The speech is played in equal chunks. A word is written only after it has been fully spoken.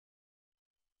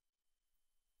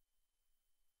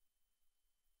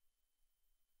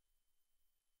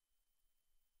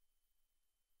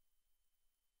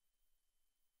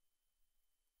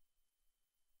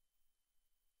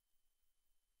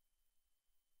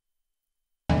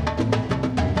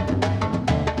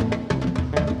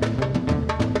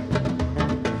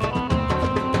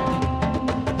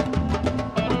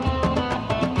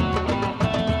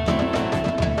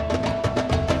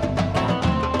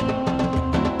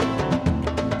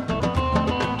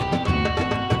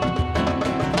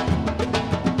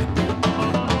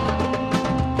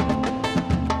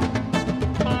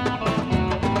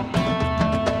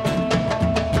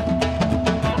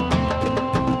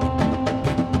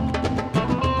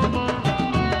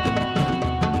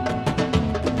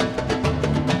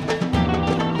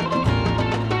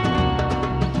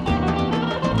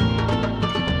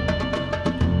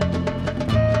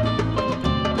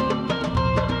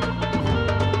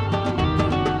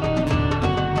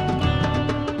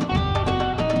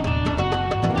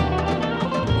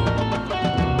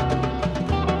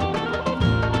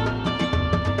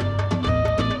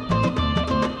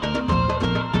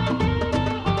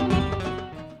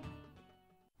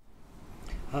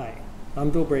I'm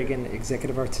Bill Bragan,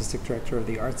 Executive Artistic Director of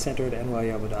the Arts Center at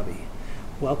NYU Abu Dhabi.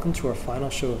 Welcome to our final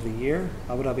show of the year,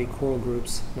 Abu Dhabi Choral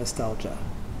Group's Nostalgia.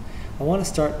 I want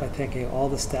to start by thanking all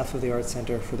the staff of the Arts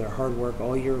Center for their hard work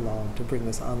all year long to bring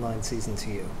this online season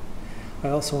to you. I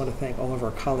also want to thank all of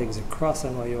our colleagues across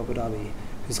NYU Abu Dhabi,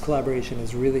 whose collaboration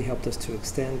has really helped us to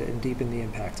extend and deepen the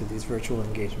impact of these virtual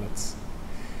engagements.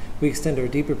 We extend our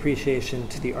deep appreciation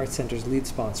to the Arts Center's lead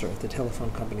sponsor, the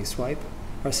telephone company Swipe,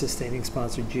 our sustaining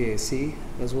sponsor GAC,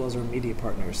 as well as our media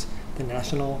partners, the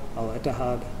National, Al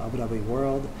Ittihad, Abu Dhabi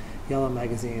World, Yalla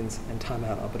Magazines, and Time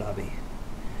Out Abu Dhabi.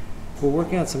 We're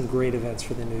working on some great events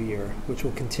for the new year, which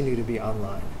will continue to be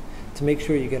online. To make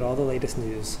sure you get all the latest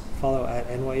news, follow at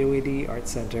NYUAD Arts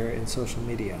Center in social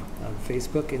media on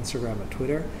Facebook, Instagram, and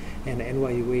Twitter, and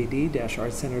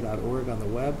nyuad-artscenter.org on the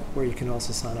web, where you can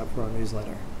also sign up for our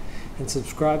newsletter. And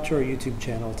subscribe to our YouTube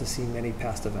channel to see many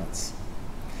past events.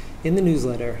 In the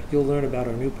newsletter, you'll learn about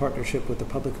our new partnership with the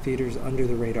Public Theater's Under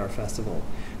the Radar Festival,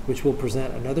 which will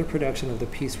present another production of the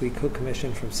piece we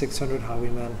co-commissioned from 600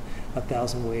 Highwaymen,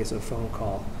 1,000 Ways of Phone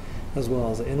Call, as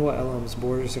well as NYLM's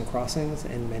Borders and Crossings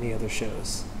and many other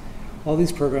shows. All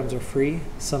these programs are free,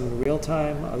 some in real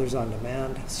time, others on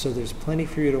demand, so there's plenty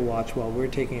for you to watch while we're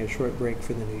taking a short break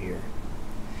for the new year.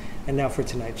 And now for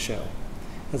tonight's show.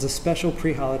 As a special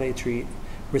pre-holiday treat,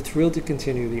 we're thrilled to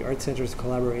continue the Arts Center's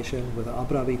collaboration with the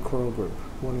Abu Dhabi Choral Group,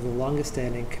 one of the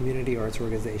longest-standing community arts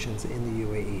organizations in the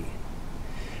UAE.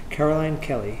 Caroline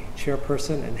Kelly,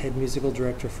 chairperson and head musical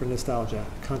director for Nostalgia,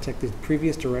 contacted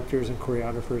previous directors and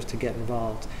choreographers to get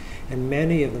involved, and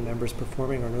many of the members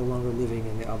performing are no longer living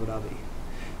in Abu Dhabi.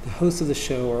 The hosts of the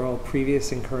show are all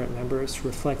previous and current members,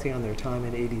 reflecting on their time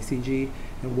in ADCG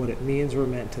and what it means or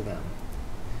meant to them.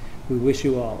 We wish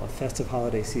you all a festive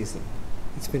holiday season.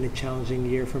 It's been a challenging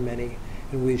year for many,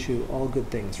 and we wish you all good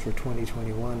things for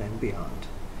 2021 and beyond.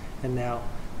 And now,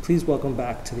 please welcome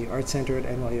back to the Arts Center at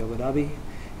NYU Abu Dhabi,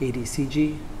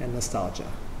 ADCG, and Nostalgia.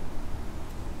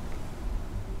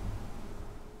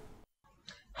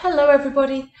 Hello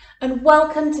everybody, and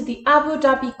welcome to the Abu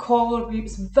Dhabi Choral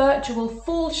Group's virtual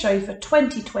fall show for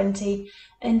 2020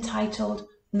 entitled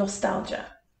Nostalgia.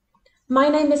 My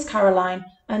name is Caroline,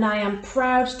 and I am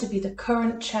proud to be the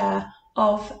current chair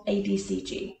of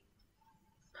ADCG.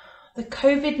 The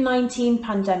COVID-19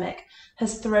 pandemic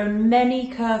has thrown many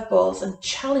curveballs and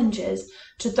challenges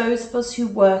to those of us who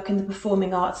work in the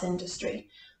performing arts industry,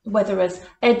 whether as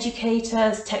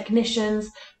educators, technicians,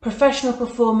 professional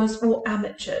performers, or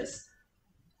amateurs.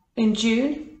 In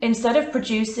June, instead of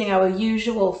producing our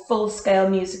usual full-scale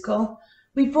musical,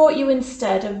 we brought you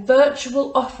instead a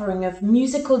virtual offering of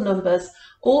musical numbers,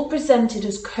 all presented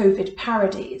as COVID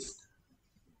parodies.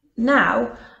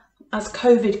 Now, as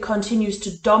COVID continues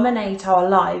to dominate our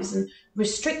lives and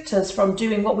restrict us from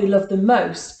doing what we love the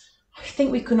most, I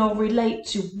think we can all relate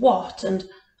to what and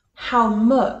how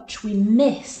much we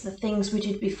miss the things we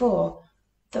did before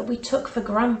that we took for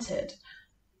granted.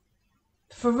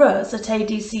 For us at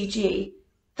ADCG,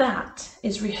 that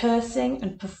is rehearsing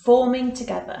and performing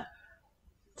together.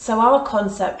 So our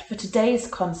concept for today's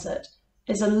concert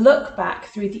is a look back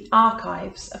through the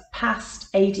archives of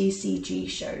past ADCG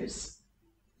shows.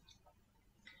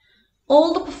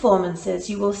 All the performances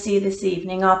you will see this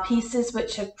evening are pieces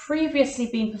which have previously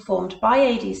been performed by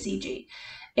ADCG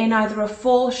in either a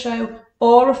fall show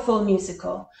or a full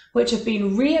musical, which have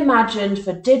been reimagined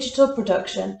for digital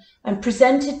production and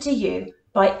presented to you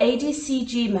by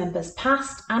ADCG members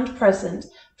past and present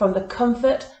from the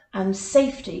comfort and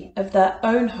safety of their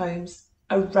own homes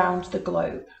around the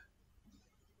globe.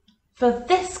 For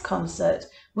this concert,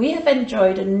 we have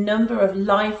enjoyed a number of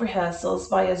live rehearsals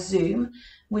via Zoom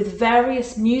with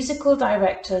various musical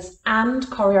directors and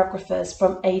choreographers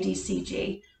from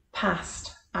ADCG,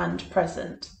 past and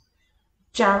present.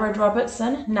 Jared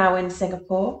Robertson, now in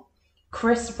Singapore,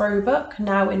 Chris Roebuck,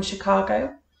 now in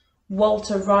Chicago,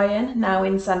 Walter Ryan, now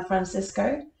in San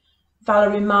Francisco,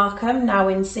 Valerie Markham, now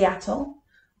in Seattle,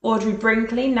 Audrey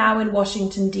Brinkley, now in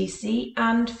Washington, D.C.,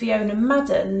 and Fiona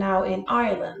Madden, now in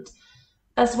Ireland,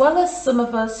 as well as some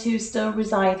of us who still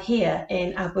reside here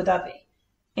in Abu Dhabi,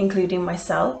 including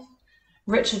myself,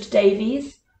 Richard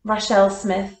Davies, Rachelle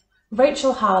Smith,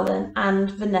 Rachel Harlan,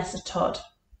 and Vanessa Todd.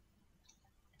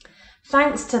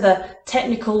 Thanks to the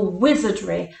technical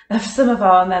wizardry of some of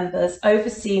our members,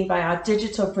 overseen by our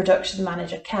digital production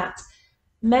manager, Kat,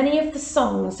 many of the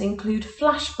songs include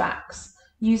flashbacks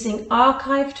using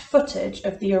archived footage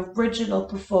of the original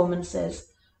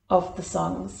performances of the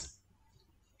songs.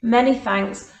 Many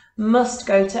thanks must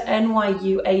go to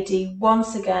NYUAD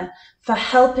once again for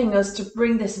helping us to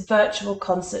bring this virtual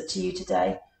concert to you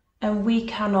today, and we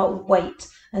cannot wait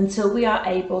until we are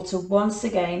able to once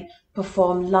again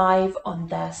perform live on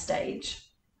their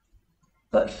stage.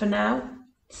 But for now,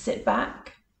 sit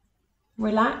back,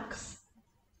 relax,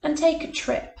 and take a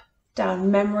trip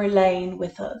down memory lane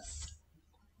with us.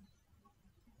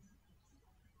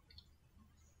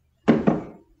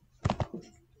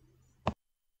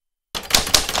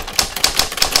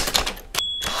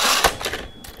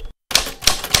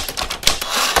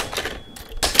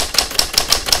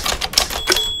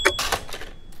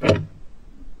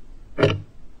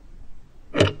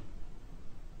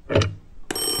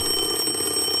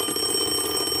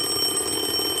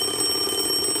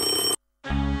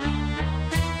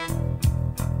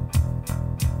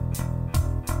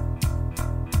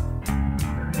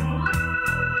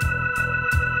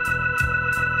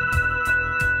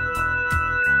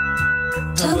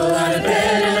 Tumble out of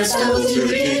bed and I stumble to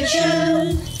the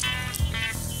kitchen.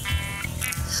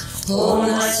 Pour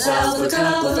myself a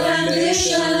cup of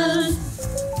ambition.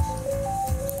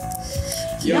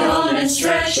 Yawn and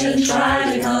stretch and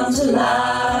try to come to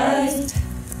life.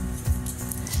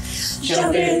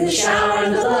 Jump in the shower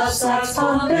and the love starts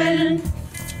pumping.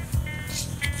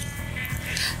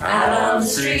 Out on the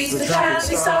streets the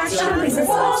traffic starts jumping for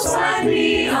folks like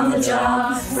me on the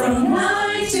job from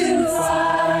 9 to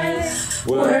 5.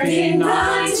 Working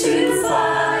 9 to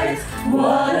 5,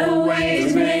 what a way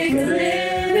to make a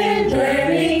living,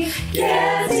 barely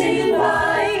getting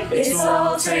by. It's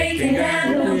all taken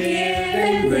and no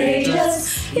giving, they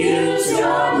just use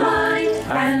your mind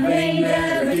and they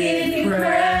never give you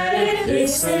credit.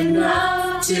 It's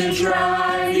enough to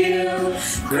drive you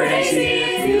crazy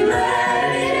if you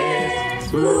let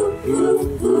it. Ooh,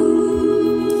 ooh, ooh.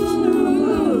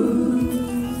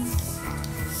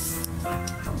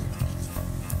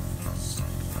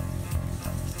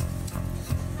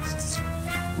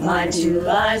 My 2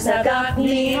 lives have got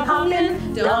me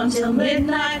hopping, dawn till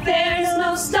midnight, there's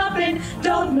no stopping.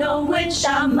 Don't know which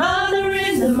I'm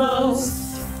mothering the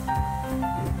most.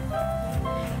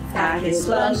 Pack his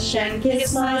lunch and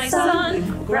kiss my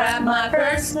son, grab my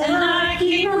purse and I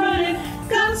keep running.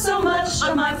 Got so much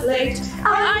on my plate,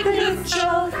 I could have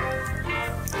choked.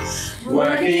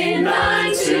 Working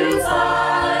 9 to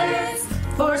 5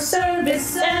 for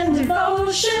service and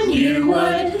devotion. You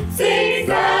would think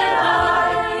that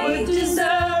I would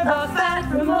deserve a fat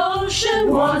promotion.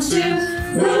 Want to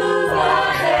move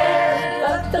ahead,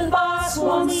 but the boss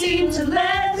won't seem to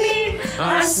let me.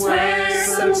 I swear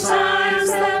sometimes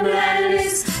that man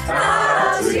is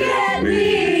out to get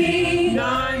me.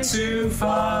 9 to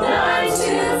 5. 9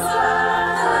 to 5.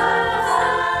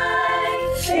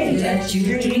 They let you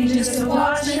dream just to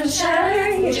watch them shatter.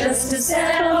 You're just to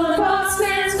step on the boss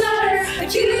man's ladder,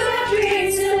 but you have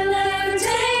dreams to never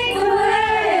take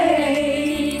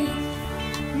away.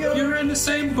 You're in the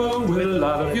same boat with a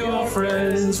lot of your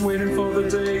friends, waiting for the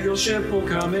day your ship will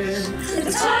come in.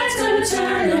 The tide's gonna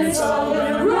turn and it's all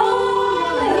gonna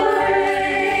roll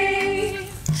away.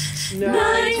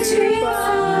 9 to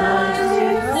 5.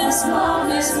 As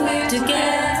long as we're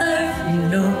together, you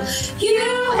know, you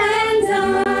and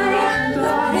I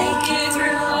will make it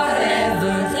through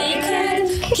whatever they can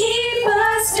keep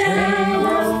us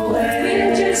down.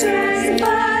 We're just rising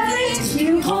by.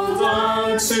 You hold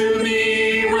on to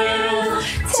me, we'll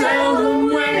tell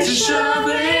them when to shove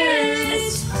it.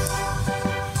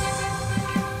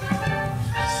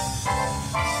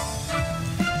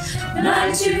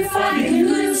 9 to 5, you can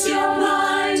lose your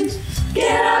mind.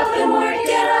 Get up and work,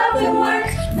 get up and work.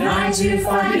 9 to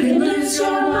 5, you can lose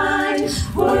your mind.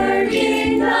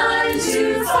 Working 9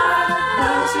 to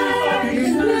 5, you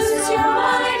can lose your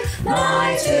mind.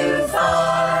 9 to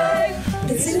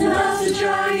 5, it's enough to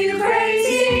drive you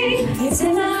crazy. It's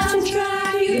enough to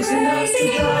drive you crazy.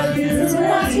 It's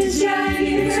enough to drive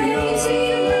you crazy.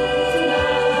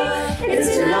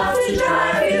 It's enough to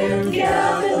drive you. Get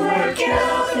up and work, get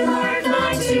up and work.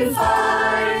 9 to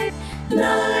 5,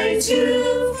 9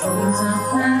 to 5.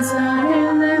 Plans are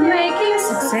in, they're making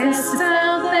successes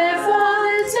out there for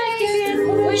the taking.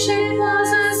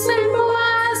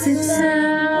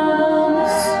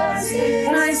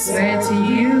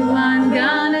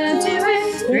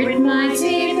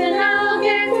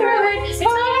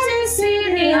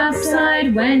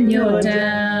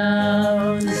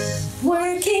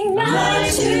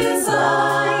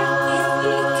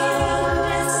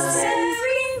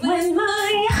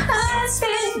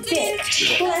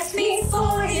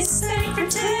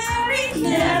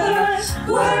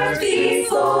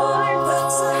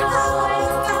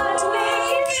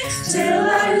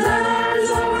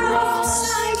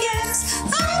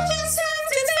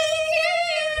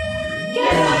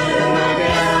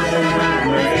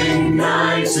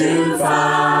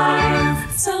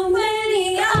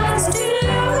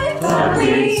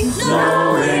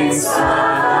 snow inside.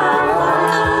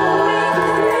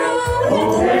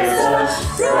 Oh, there's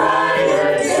a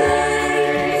brighter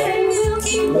day. We'll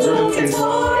keep looking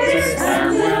towards it, and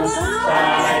we'll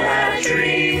buy our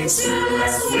dreams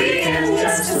unless we can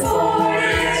just afford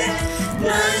it.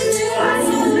 9 to 5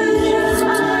 illusion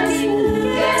money.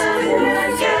 Get up and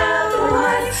work, get up and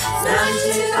work. 9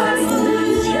 to 5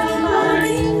 illusion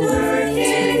money.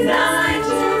 Working 9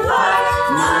 to 5.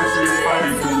 9 to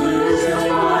 5 illusion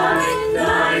money.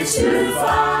 9 to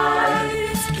 5.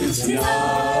 It's yours.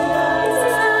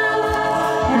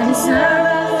 And it's not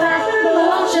a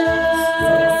compulsion.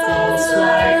 Folks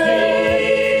like me.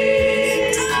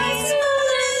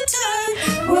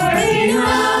 Working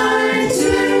 9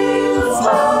 to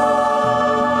 5.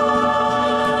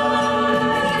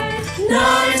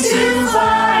 9 to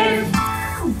 5.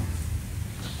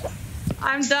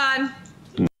 I'm done.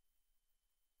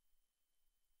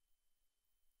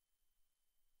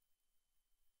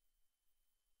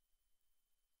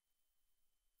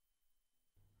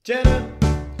 Jenna,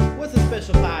 what's the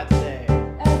special pie today?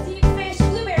 Deep fish,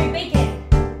 blueberry bacon.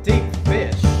 Deep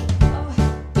fish. Oh,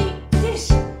 deep dish.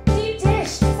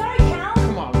 Sorry, Cal.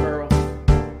 Come on, girl.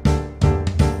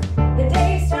 The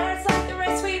day starts like the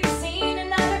rest we've seen.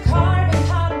 Another carbon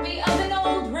copy of an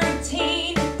old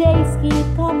routine. Days keep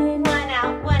coming, One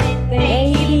out, one in,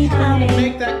 they keep coming.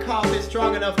 Make that coffee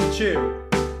strong enough to chew.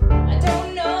 I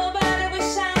don't know, but I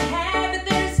wish I had. But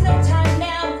there's no time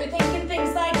now for thinking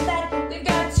things like that. We've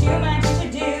got too much to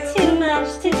do. Too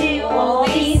much to do. All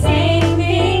these same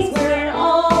things we're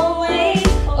always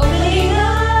opening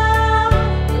up,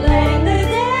 letting the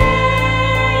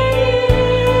day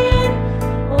in.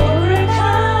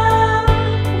 Overcome,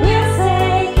 we'll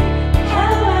say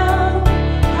hello.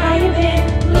 How you been?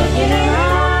 Looking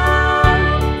around,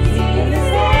 seeing the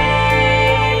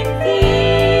same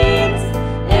things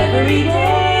every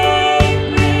day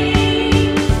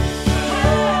brings.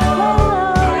 Hello,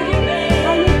 how you been?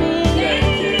 Thank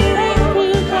you.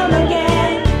 Come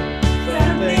again.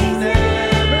 Some things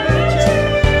never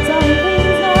change. Some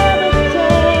things never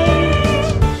change.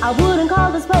 I wouldn't call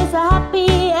this place a happy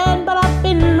end, but I've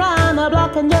been round the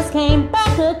block and just came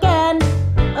back again.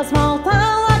 A small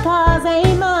town like ours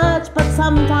ain't much, but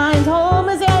sometimes home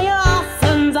is where your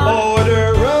essence are.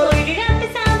 Order up. Ordered up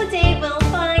is how the day will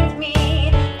find me.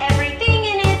 Everything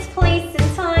in its place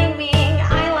and timing.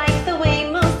 I like the way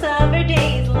most of our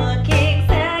days look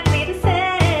exactly the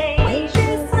same.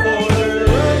 Waitress, Order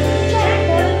up. check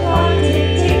the clock, tick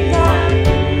tick tock.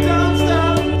 Don't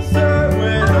stop, sir,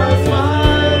 with a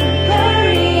smile.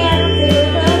 Hurry and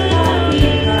fill the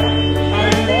coffee cup,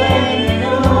 and then in a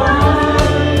while,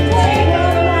 take a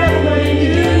breath when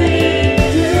you leave.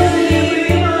 To be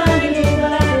reminded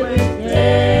that with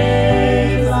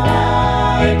days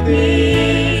like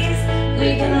these, we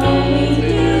can only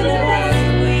do the best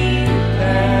we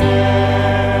can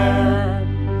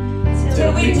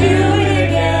till we do it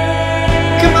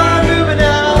again. Come on, moving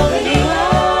out. Opening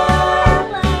up,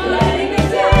 letting the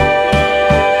day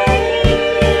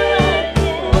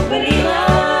opening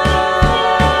up.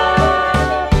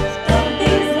 Some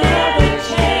things never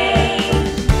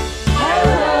change.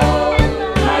 Hello,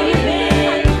 how you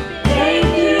been?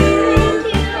 Thank you.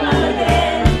 Come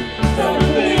again. Some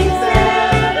things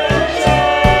never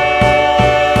change.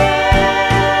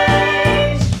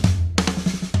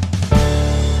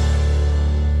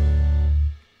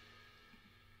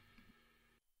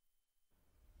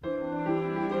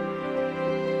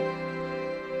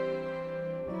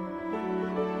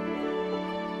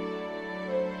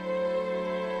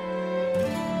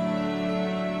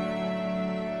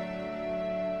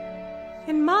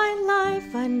 In my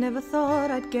life, I never thought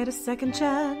I'd get a second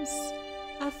chance.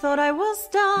 I thought I was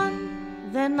done,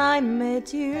 then I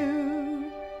met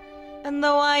you. And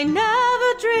though I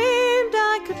never dreamed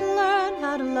I could learn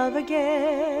how to love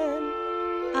again,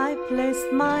 I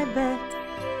placed my bet,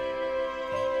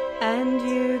 and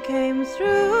you came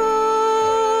through.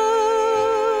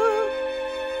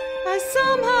 I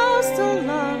somehow still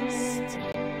lost,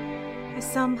 I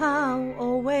somehow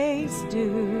always do.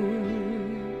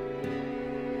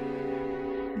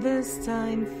 This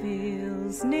time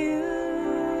feels new.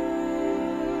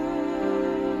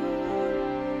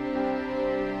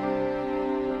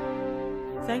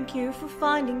 Thank you for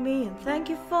finding me, and thank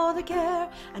you for the care,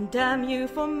 and damn you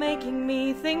for making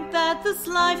me think that this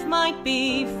life might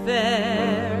be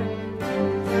fair.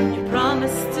 You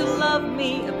promised to love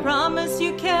me, a promise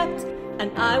you kept,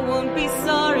 and I won't be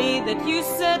sorry that you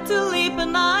said to leap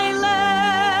and I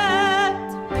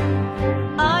left.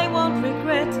 I won't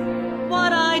regret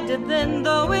what I did then,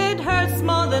 though it hurts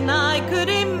more than I could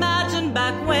imagine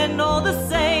back when. All the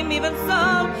same, even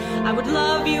so, I would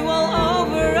love you all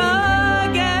over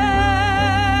again.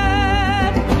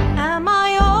 Am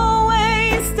I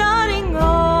always starting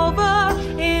over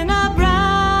in a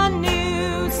brand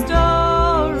new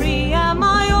story? Am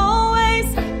I always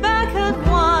back at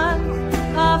one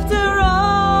after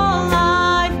all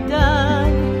I've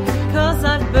done? 'Cause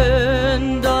I've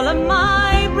burned all of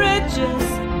my bridges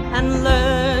and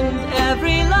learned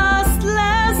every last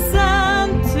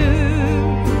lesson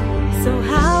too. So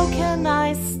how can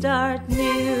I start new?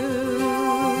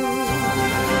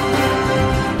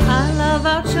 I love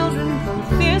our children both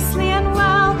fiercely and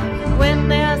well. When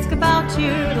they ask about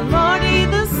you, the Lordy,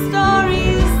 the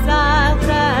stories I'll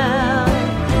tell.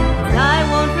 And I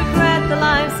won't regret the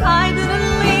lives I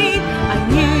didn't lead. I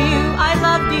knew you, I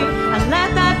loved you, and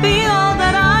let that be all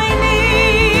that I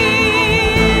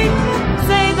need.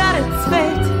 Say that it's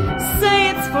fate, say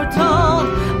it's foretold.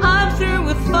 I'm through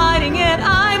with fighting it,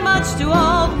 I'm much too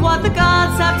old. What the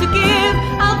gods have to give,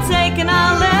 I'll take and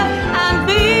I'll live and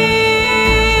be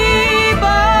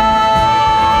bold.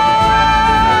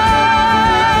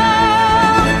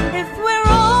 If we're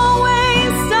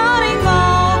always starting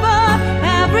over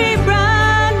every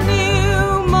brand new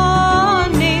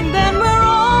morning, then we're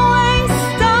always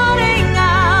starting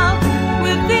out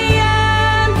with the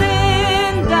end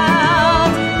in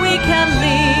doubt. We can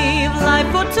leave life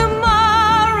for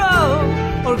tomorrow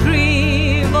or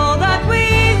grieve all that we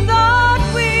thought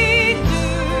we'd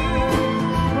do,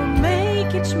 or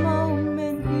make each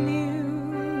moment new.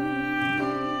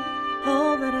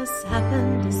 All that has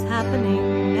happened is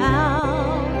happening now.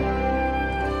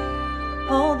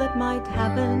 All that might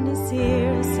happen is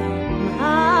here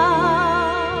somehow.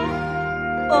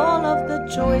 All of the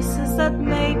choices that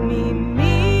made me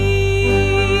me,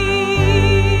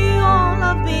 all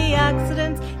of the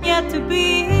accidents yet to be,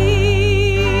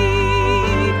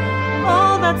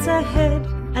 all that's ahead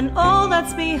and all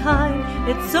that's behind.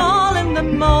 It's all in the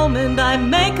moment I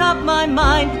make up my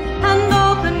mind and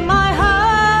open my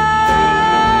heart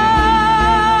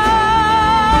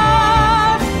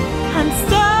and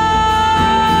start.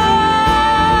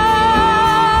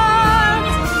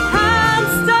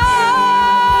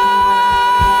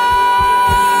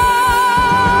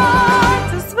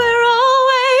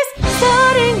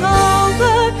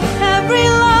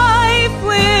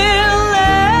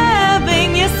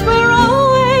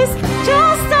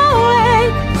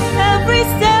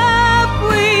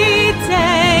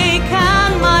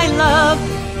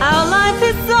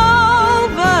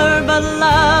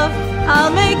 Love,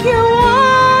 I'll make you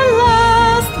one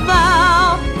last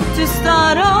vow to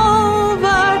start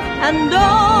over and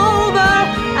over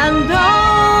and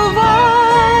over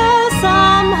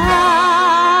somehow.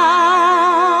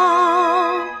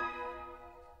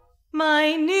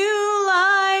 My new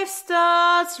life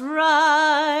starts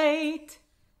right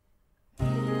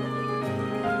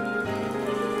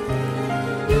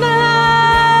now.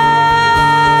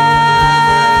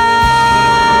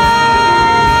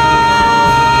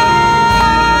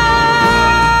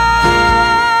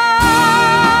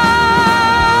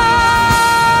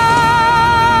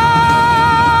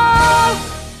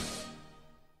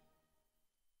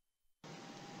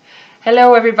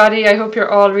 Hello everybody, I hope you're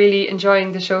all really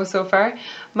enjoying the show so far.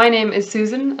 My name is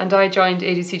Susan and I joined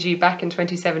ADCG back in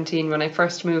 2017 when I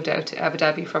first moved out to Abu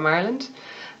Dhabi from Ireland.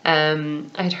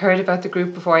 I'd heard about the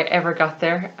group before I ever got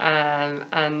there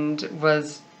and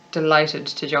was delighted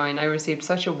to join. I received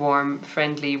such a warm,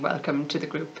 friendly welcome to the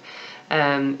group.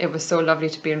 It was so lovely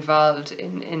to be involved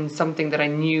in something that I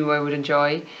knew I would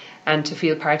enjoy and to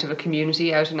feel part of a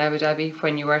community out in Abu Dhabi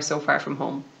when you are so far from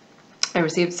home. I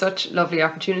received such lovely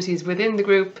opportunities within the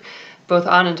group, both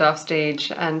on and off stage,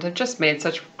 and I've just made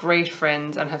such great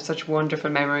friends and have such wonderful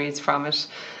memories from it.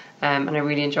 And I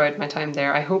really enjoyed my time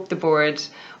there. I hope the board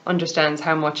understands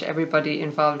how much everybody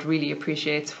involved really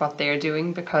appreciates what they're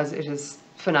doing, because it is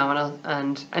phenomenal,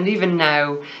 and even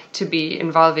now to be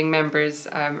involving members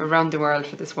around the world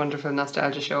for this wonderful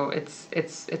nostalgia show,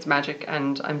 it's magic,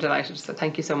 and I'm delighted. So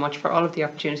thank you so much for all of the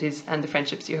opportunities and the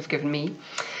friendships you have given me.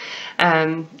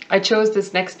 I chose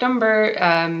this next number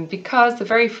because the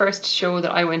very first show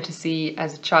that I went to see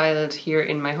as a child here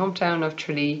in my hometown of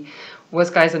Tralee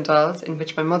was Guys and Dolls, in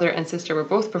which my mother and sister were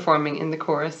both performing in the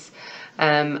chorus,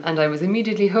 and I was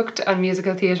immediately hooked on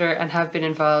musical theatre and have been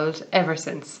involved ever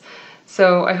since.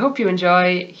 So I hope you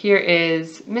enjoy. Here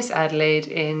is Miss Adelaide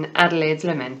in Adelaide's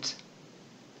Lament.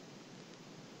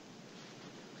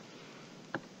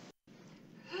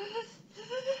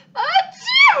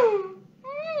 Achoo!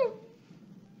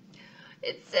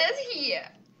 It says here,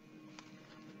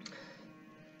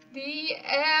 the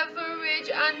average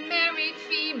unmarried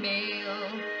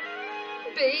female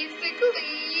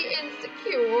basically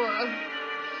insecure.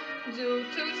 Due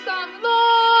to some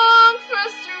long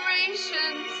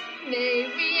frustrations, may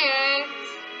react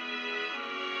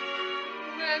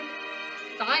with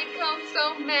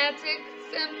psychosomatic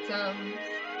symptoms,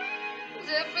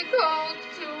 difficult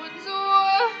to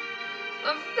endure,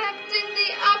 affecting the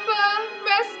upper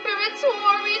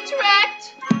respiratory tract.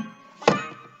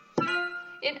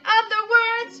 In other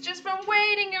words, just from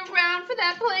waiting around for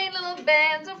that plain little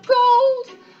band of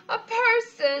gold, a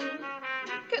person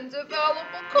can develop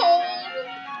a cold.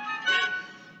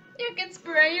 You can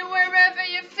spray it wherever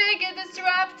you figure the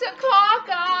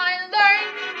streptococcus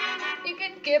lurk. You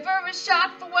can give her a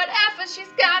shot for whatever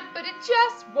she's got, but it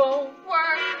just won't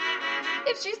work.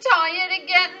 If she's tired of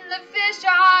getting the fish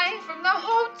eye from the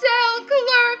hotel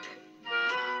clerk,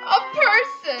 a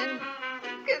person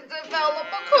can develop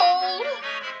a cold.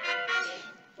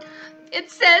 It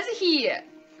says here,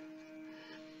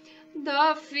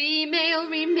 the female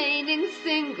remaining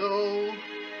single,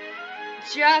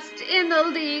 just in the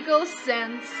legal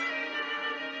sense,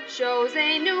 shows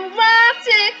a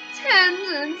neurotic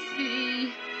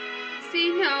tendency. See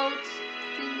note.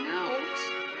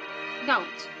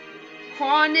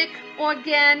 Chronic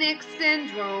organic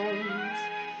syndromes,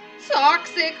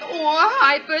 toxic or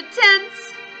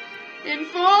hypertense,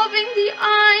 involving the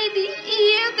eye, the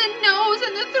ear, the nose,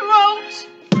 and the throat.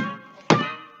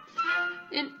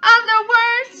 In other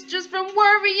words, just from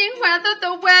worrying whether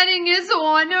the wedding is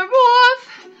on or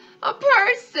off, a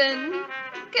person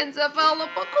can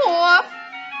develop a cough.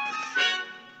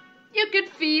 You could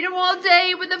feed her all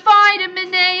day with the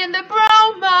vitamin A and the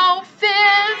bromo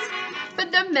fizz,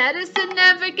 but the medicine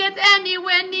never gets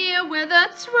anywhere near where the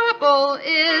trouble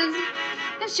is.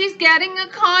 And she's getting a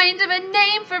kind of a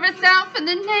name for herself, and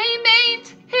the name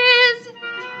ain't his.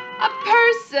 A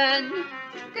person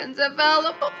can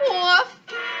develop a cough.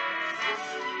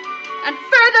 And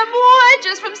furthermore,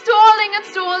 just from stalling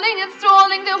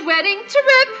the wedding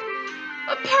trip,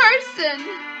 a person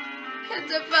can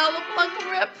develop a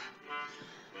grip.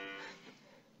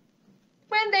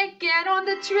 When they get on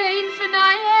the train for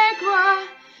Niagara,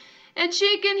 and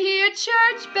she can hear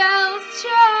church bells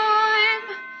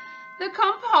chime, the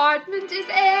compartment is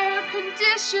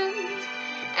air-conditioned,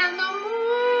 and the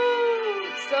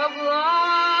mood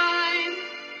sublime.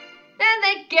 Then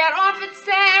they get off at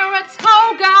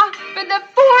Saratoga for the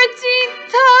 14th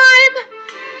time.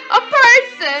 A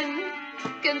person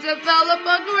can develop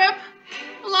a grip,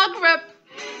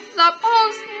 the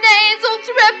post-nasal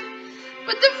drip,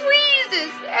 with the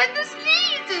wheezes and the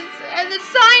sneezes and the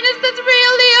sinus that's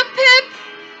really a pip,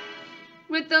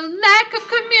 with the lack of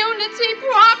community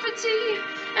property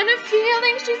and a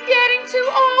feeling she's getting too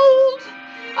old.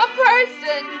 A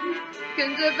person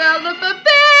can develop a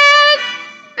bad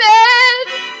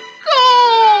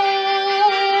cold.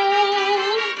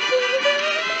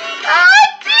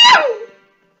 Achoo!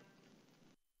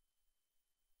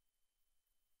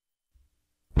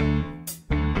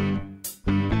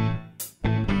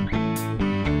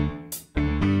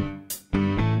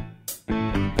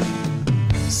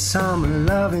 Summer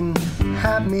loving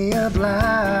had me a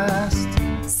blast.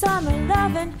 Summer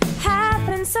loving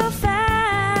happened so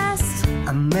fast.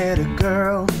 I met a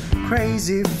girl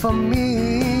crazy for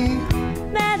me.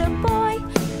 Met a boy,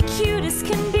 cute as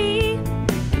can be.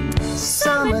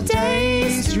 Summer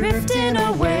days drifting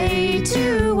away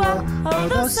to all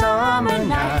those summer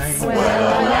nights.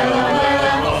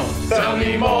 Tell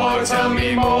me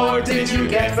more, did you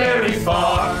get very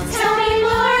far? Tell me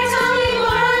more,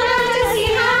 does he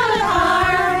have a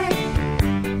car?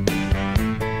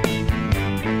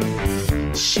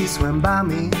 She swam by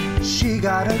me, she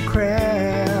got a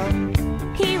cramp.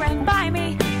 He ran by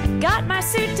me, got my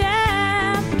suit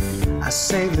damp. I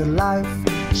saved her life,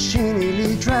 she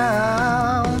nearly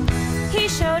drowned. He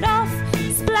showed off,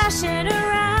 splashing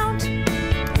around.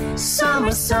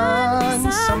 Summer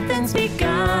sun, something's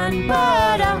begun,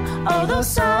 but all those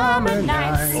summer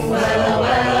nights. Tell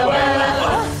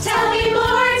me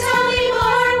more,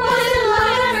 was it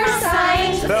love at first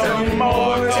sight?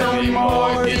 Tell me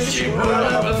more, did she put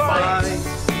up a fight?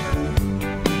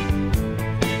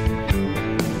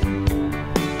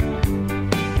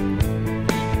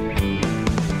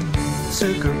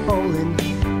 Took her bowling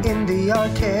in the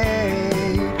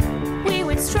arcade. We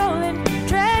went strolling,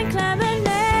 drank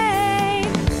lemonade.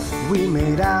 We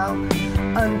made out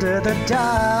under the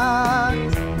dock.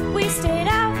 We stayed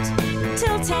out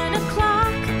till 10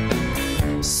 o'clock.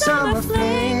 Summer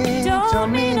fling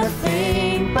don't mean a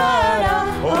thing, but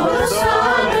all the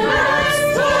summer nights.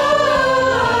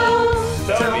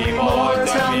 Tell me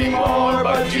more,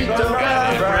 but you don't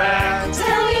gotta brag.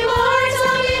 Tell me more,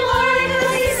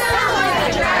 'cause he sounds like a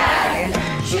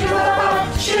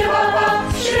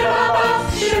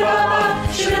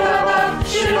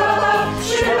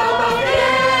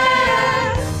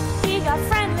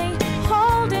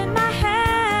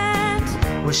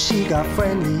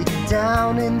friendly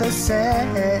down in the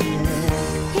sand.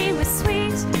 He was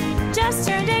sweet, just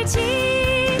turned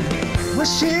 18. Well,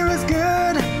 she was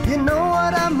good, you know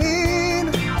what I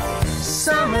mean.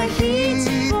 Summer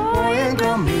heat, boy and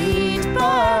girl meet,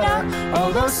 but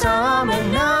although summer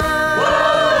night.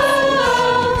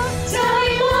 Whoa! Tell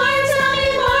me more,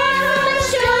 how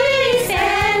much did he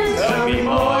spend? Tell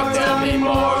me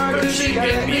more, could she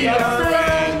get me a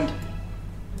friend?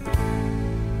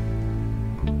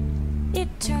 It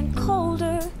turned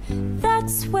colder,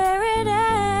 that's where it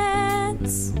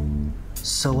ends.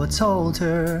 So I told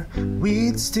her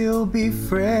we'd still be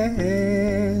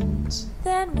friends.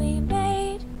 Then we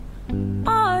made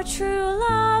our true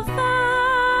love vow.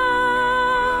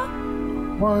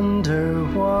 Wonder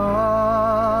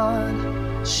what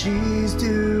she's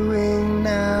doing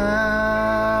now.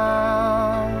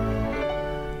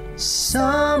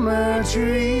 Summer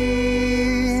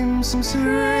dreams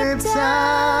ripped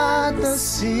at the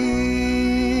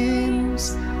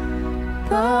seams,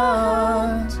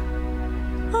 but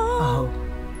oh,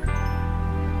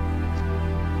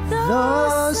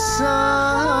 the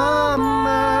summer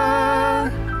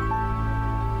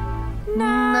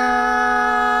night.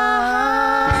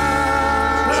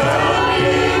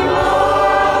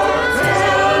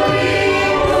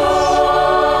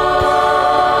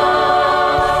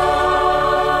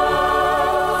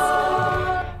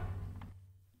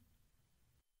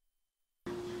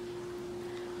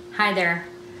 Hi there,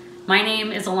 my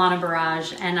name is Alana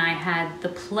Barrage and I had the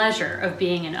pleasure of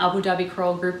being an Abu Dhabi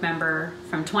Choral Group member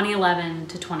from 2011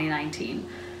 to 2019.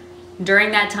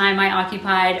 During that time I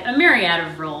occupied a myriad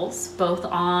of roles, both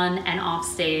on and off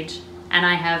stage, and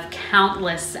I have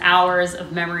countless hours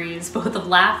of memories, both of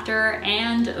laughter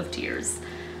and of tears.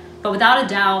 But without a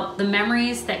doubt, the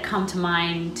memories that come to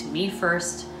mind to me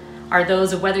first are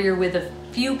those of whether you're with a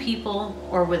few people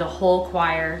or with a whole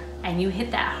choir and you hit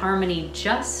that harmony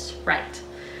just right.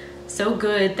 So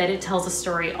good that it tells a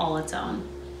story all its own.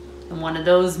 And one of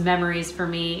those memories for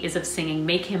me is of singing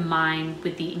Make Him Mine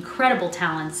with the incredible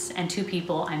talents and two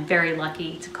people I'm very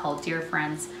lucky to call dear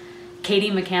friends, Katie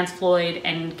McCants-Floyd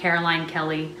and Caroline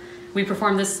Kelly. We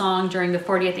performed this song during the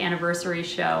 40th anniversary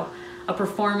show, a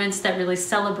performance that really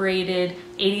celebrated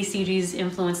ADCG's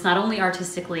influence not only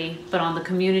artistically, but on the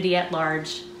community at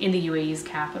large in the UAE's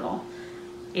capital.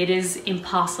 It is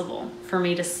impossible for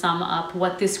me to sum up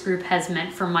what this group has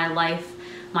meant for my life,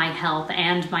 my health,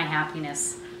 and my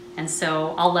happiness. And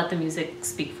so I'll let the music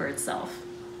speak for itself.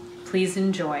 Please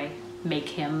enjoy Make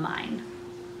Him Mine.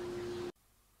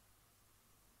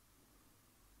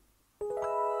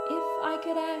 If I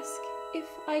could ask, if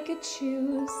I could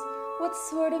choose, what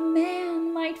sort of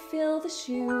man might fill the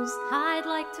shoes I'd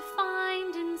like to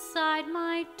find inside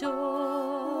my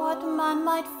door? What man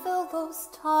might fill those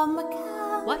Tom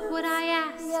McCann? What would I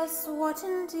ask? Yes, what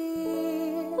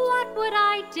indeed? What would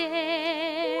I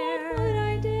dare? What would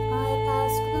I dare? I'd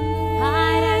ask the moon.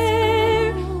 I'd ask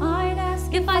the moon. I'd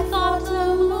ask if I thought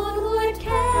the moon would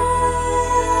care.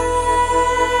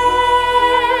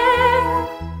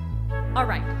 All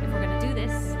right, if we're gonna do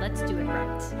this, let's do it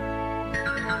right.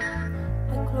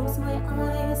 I close my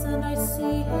eyes and I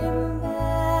see him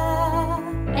there.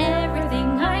 Everything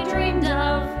I dreamed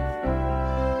of.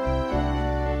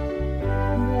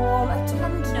 Warm,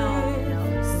 attentive. No,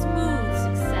 smooth,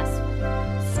 successful.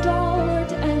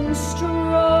 Stalwart and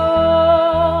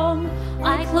strong.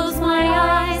 I close my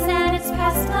eyes and it's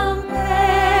past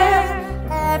compare.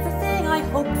 Everything I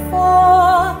hoped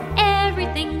for.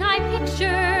 Everything I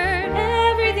pictured.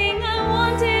 Everything I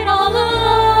wanted all along.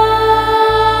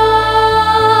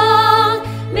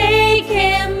 Make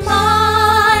him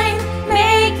mine,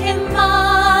 make him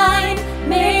mine,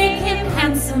 make him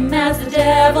handsome as the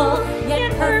devil,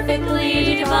 yet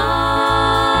perfectly divine.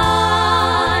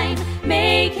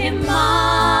 Make him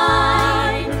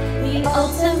mine, the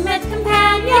ultimate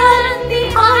companion, the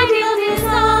ideal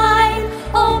design,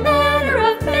 all manner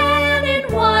of man in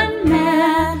one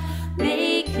man.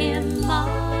 Make him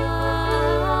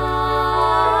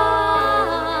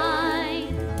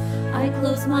mine. I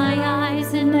close my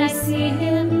eyes and I see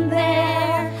him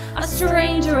there, a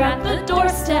stranger at the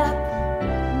doorstep.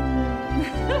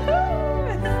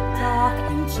 Dark,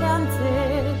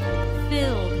 enchanted,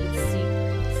 Filled with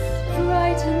secrets.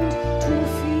 frightened to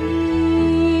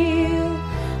feel.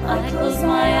 I close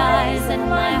my eyes and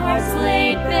my heart's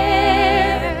laid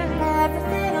bare.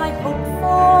 Everything I hoped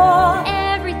for,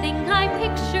 Everything I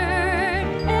pictured.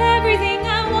 Everything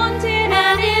I wanted,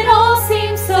 and it all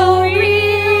seems so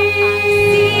real.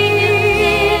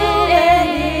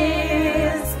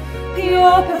 It is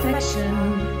pure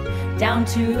perfection, down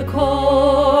to the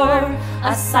core.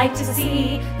 a sight to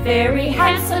see. Very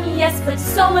handsome, yes, but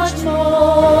so much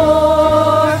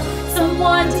more.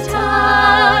 Someone to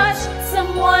touch,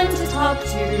 someone to talk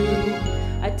to.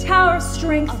 A tower of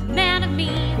strength, a man of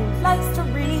means, who likes to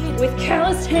read with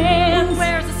careless hands, who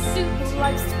wears a suit, who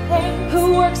likes to paint,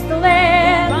 who works the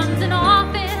land, who runs an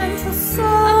office, and for so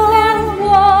a man of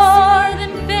war,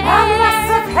 than fair, and less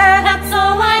of hair. That's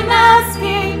all I'm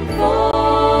asking for.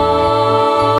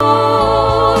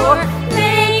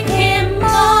 Make him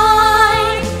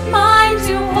mine, mine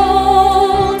to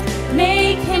hold.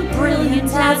 Make him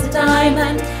brilliant as a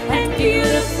diamond and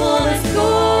beautiful as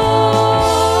gold.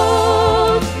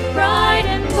 Bright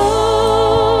and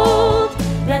bold,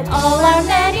 that all our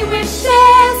many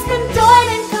wishes can join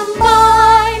and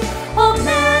combine. All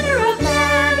manner of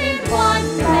man in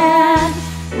one man.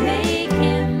 Make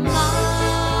him mine.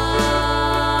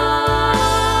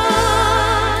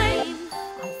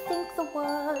 I think the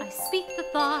word, I speak the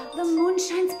thought. The moon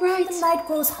shines bright, the night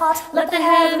grows hot. Let the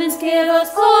heavens give us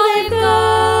all they've got.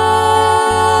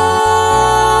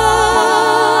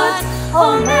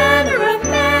 All manner of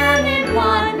man in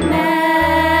one man.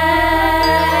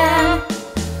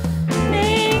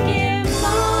 Make him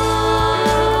mine,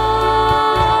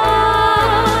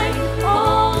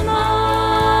 all mine.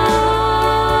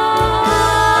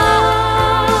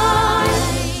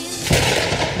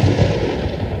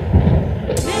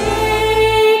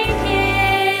 Make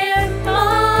him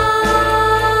mine.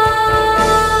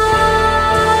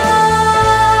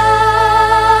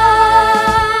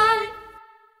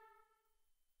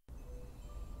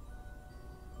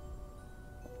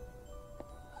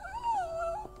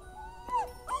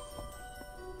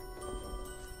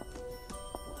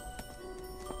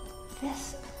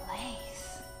 This place,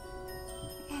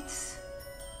 it's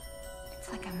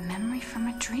like a memory from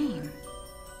a dream.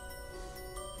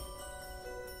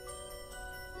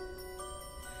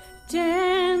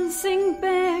 Dancing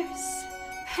bears,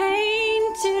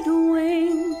 painted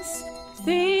wings,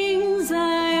 things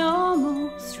I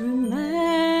almost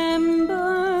remember,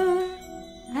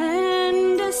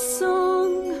 and a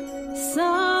song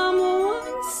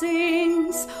someone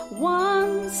sings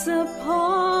once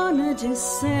upon a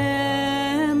December.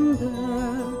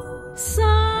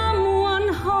 Someone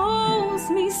holds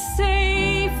me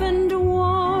safe and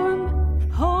warm.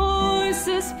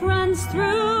 Horses prance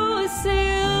through a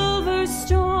silver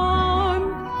storm.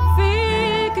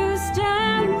 Figures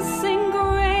dancing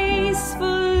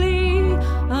gracefully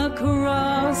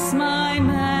across my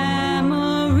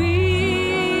memory.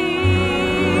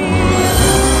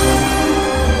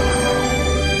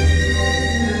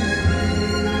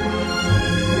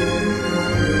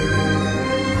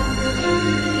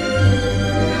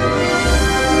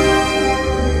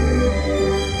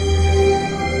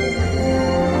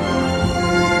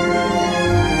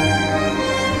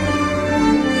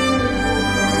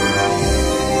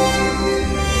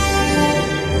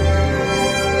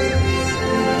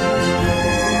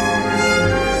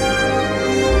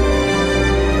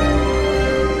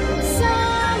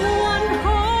 Someone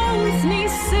holds me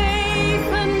safe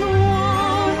and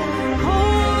warm.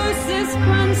 Horses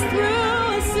prance through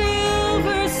a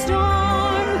silver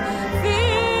storm.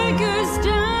 Figures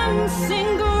dancing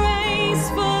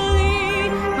gracefully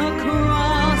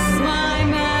across my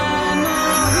memory.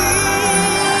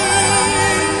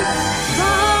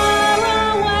 Far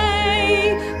away,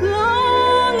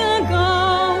 long ago,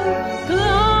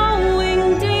 glowing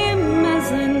dim as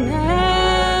an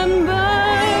ember.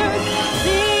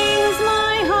 Things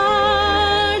my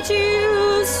heart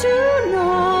used to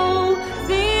know,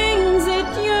 things it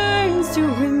yearns to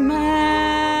remember.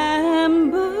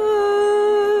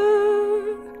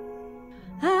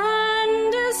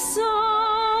 And a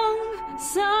song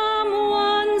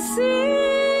someone sings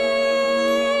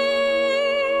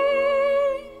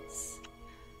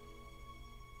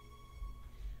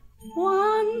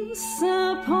once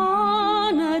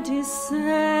upon a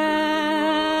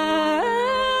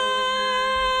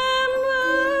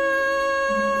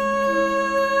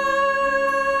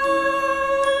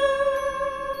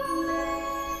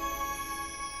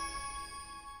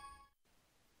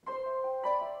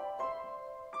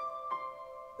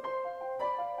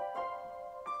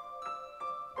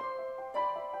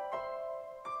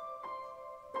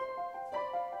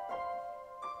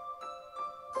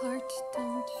Heart,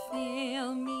 don't fail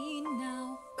me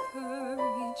now.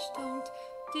 Courage, don't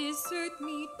desert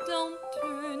me. Don't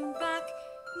turn back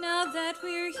now that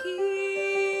we're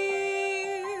here.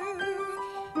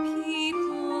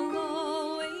 People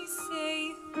always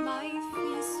say life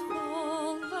is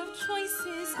full of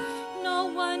choices. No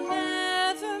one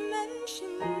ever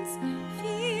mentions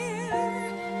fear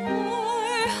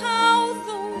or how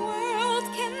the world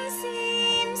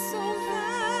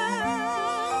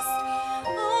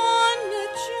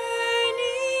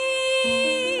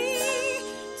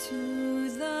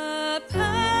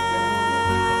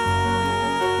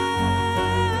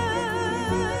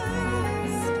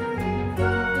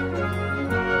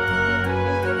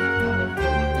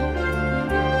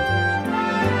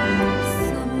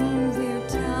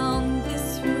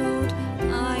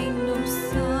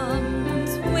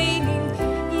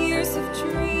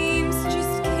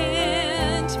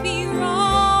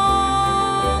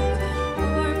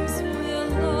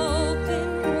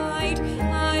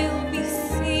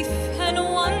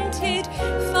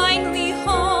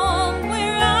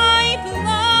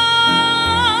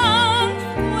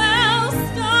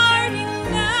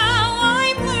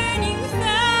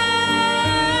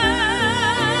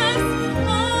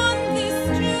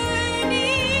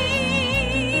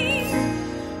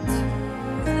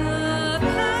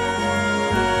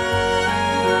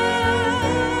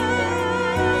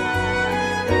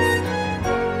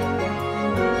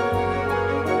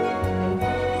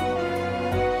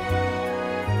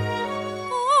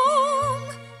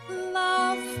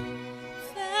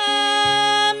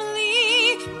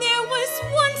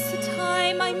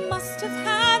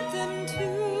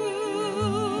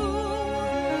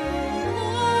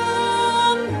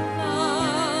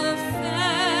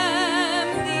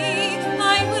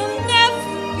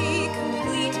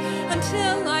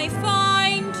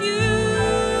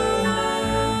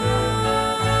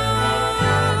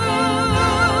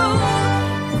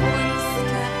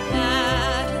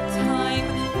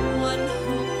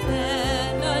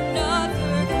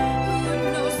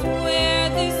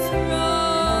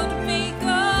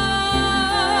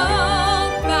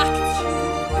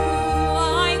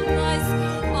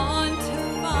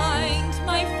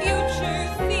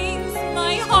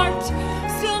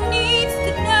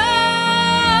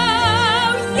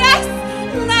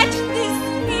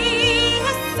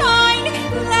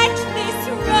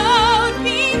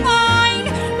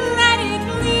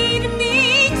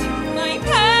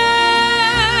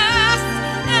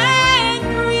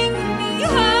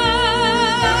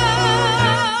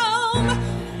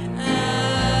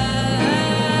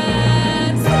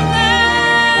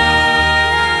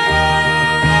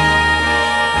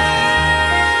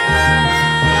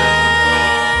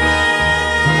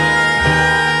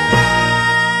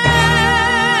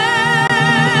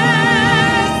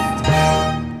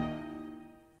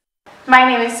My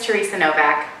name is Teresa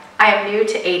Novak. I am new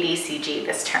to ADCG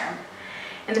this term.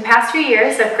 In the past few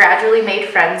years, I've gradually made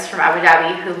friends from Abu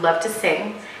Dhabi who love to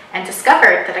sing and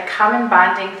discovered that a common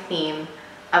bonding theme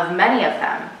of many of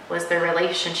them was their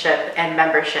relationship and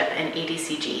membership in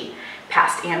ADCG,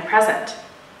 past and present.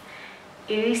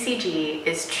 ADCG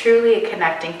is truly a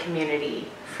connecting community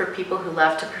for people who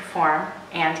love to perform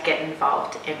and get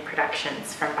involved in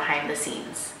productions from behind the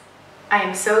scenes. I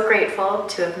am so grateful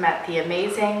to have met the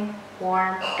amazing,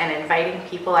 warm, and inviting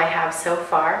people I have so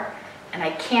far, and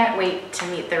I can't wait to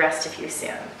meet the rest of you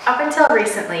soon. Up until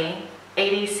recently,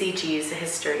 ADCG's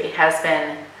history has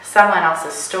been someone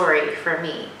else's story for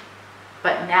me,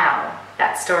 but now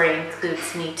that story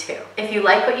includes me too. If you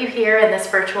like what you hear in this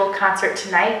virtual concert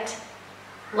tonight,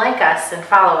 like us and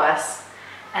follow us,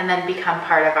 and then become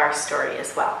part of our story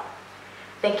as well.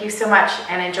 Thank you so much,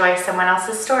 and enjoy someone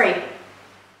else's story.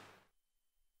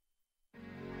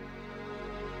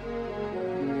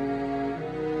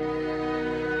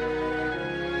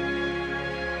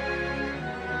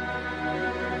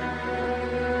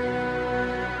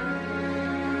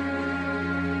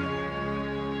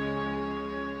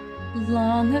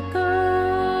 Long ago,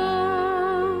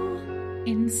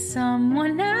 in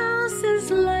someone else's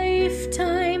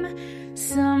lifetime,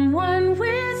 someone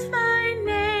with my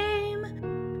name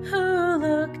who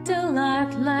looked a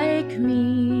lot like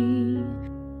me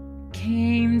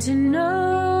came to know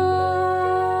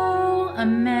a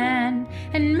man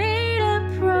and made a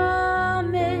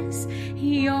promise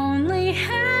he only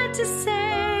had to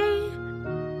say,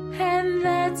 and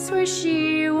that's where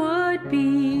she would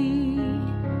be.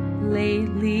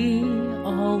 Lately,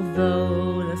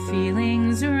 although the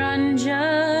feelings run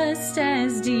just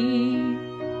as deep,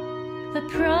 the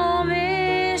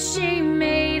promise she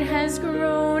made has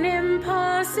grown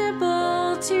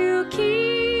impossible to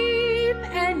keep,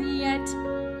 and yet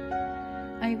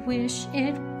I wish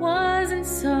it wasn't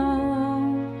so.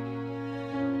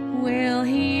 Will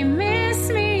he miss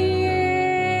me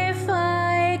if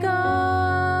I go?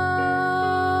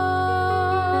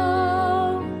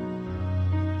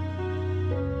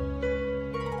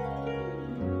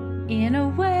 In a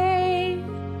way,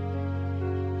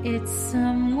 it's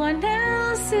someone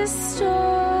else's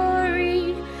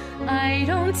story. I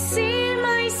don't see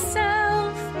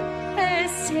myself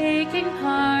as taking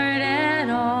part at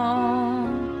all.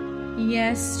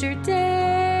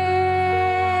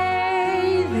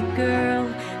 Yesterday, the girl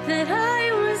that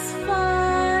I was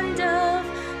fond of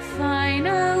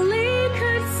finally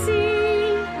could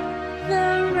see the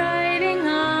writing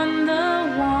on the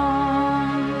wall.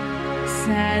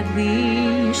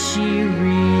 Sadly, she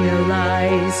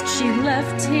realized she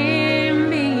left him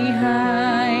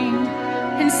behind,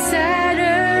 and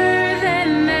sadder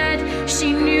than that,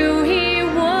 she knew he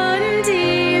wouldn't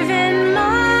even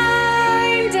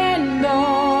mind. And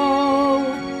though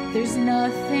there's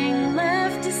nothing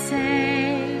left to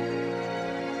say,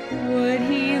 would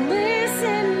he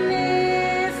listen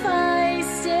if I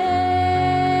stay?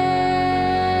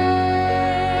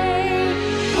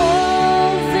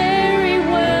 All very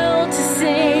well to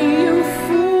say, you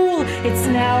fool, it's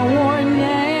now or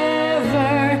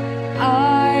never.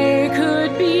 I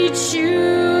could be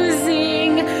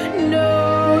choosing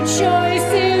no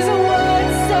choices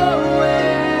whatsoever.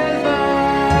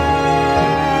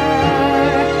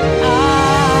 I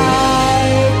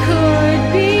could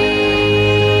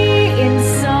be in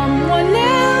someone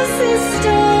else's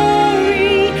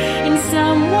story, in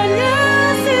someone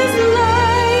else's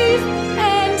life,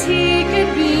 and he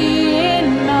could be in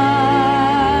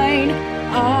mine.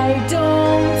 I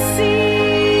don't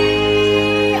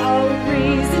see a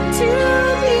reason to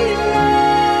be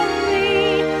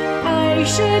lonely. I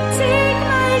should take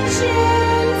my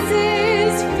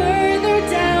chances further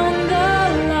down the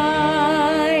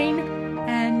line.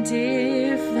 And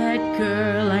if that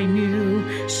girl I knew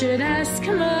should ask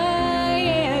my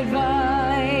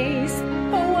advice,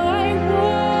 oh, I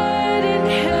wouldn't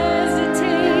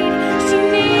hesitate. She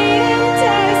needn't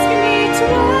ask me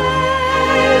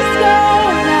twice. Go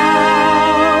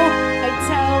now, I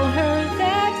tell her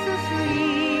that for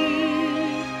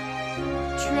free.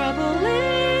 Trouble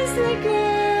is the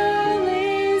girl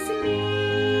is me.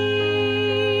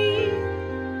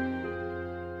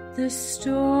 The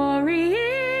story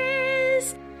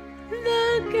is the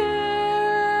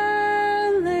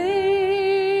girl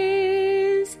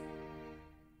is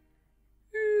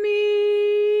me.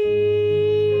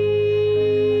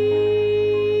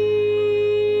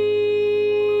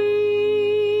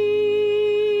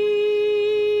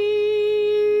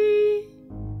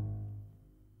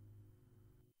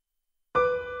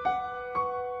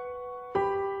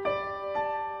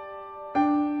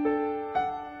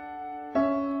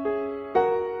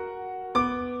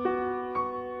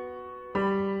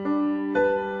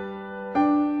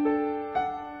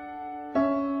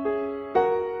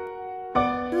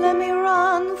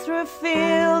 through a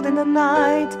field in the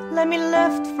night. Let me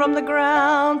lift from the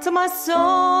ground till my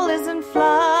soul is in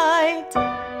flight.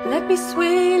 Let me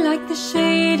sway like the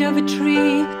shade of a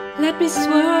tree. Let me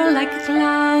swirl like a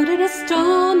cloud in a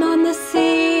storm on the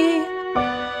sea.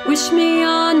 Wish me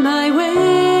on my way.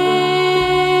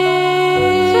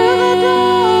 Through the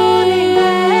dawning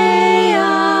day,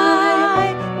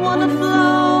 I wanna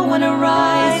flow, wanna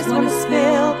rise, wanna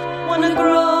spill, wanna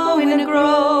grow in a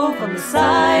grove on the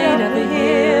side of a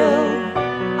hill.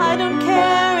 I don't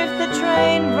care if the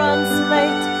train runs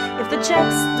late, if the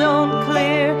checks don't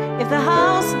clear, if the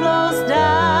house blows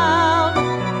down.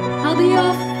 I'll be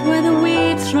off where the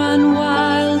weeds run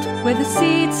wild, where the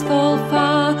seeds fall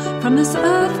far from this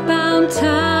earthbound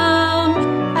town.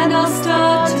 And I'll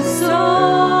start to soar.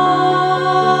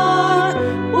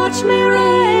 Watch me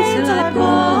rain till I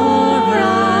pour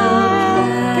out.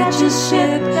 Catch a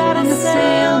ship that'll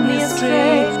sail me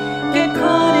astray. Get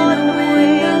caught in the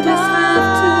wind and just have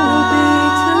to obey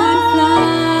till I'm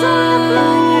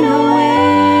flying away.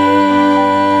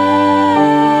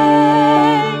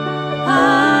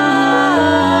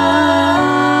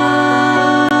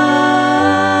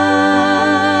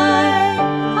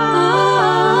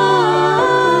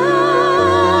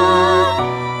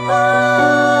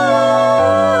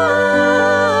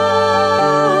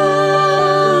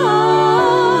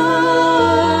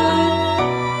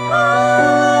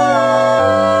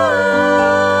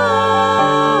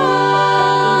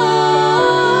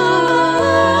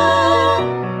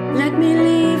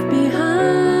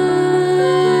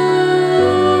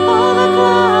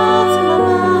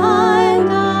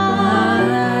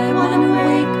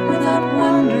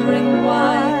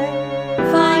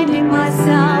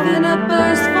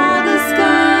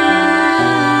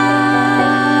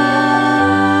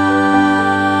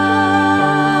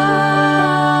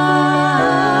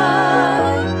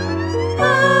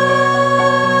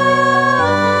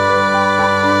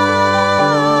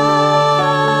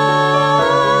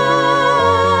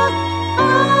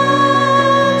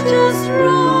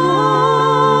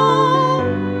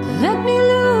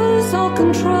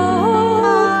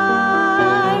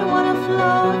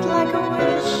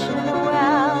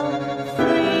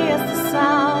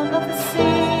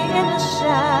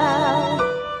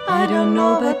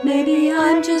 Maybe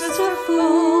I'm just a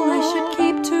fool. I should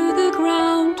keep to the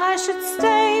ground. I should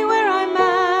stay where I'm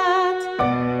at.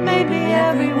 Maybe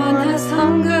everyone has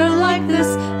hunger like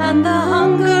this, and the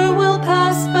hunger will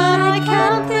pass, but I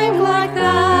can't think like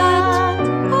that.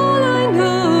 All I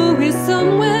know is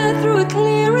somewhere through a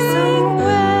clearing,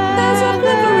 there's a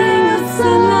flickering of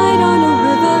sunlight on a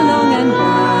river long and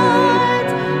wide,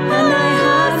 and I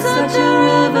have such a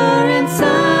river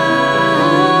inside.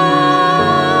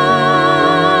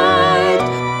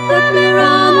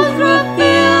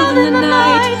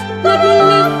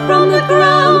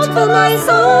 Till my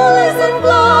soul is in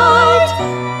flight.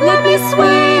 Let me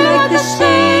sway like the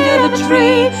shade of a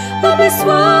tree. Let me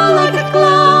swirl like a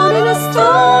cloud in a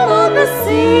storm on the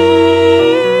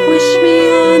sea. Wish me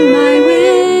on my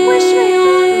way. Wish me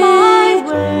on my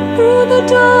way. Through the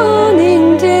dawning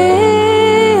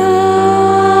day, I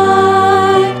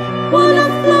wanna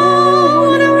flow,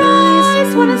 wanna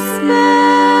rise, wanna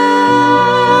spell,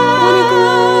 wanna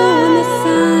grow on the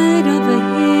side of a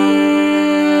hill.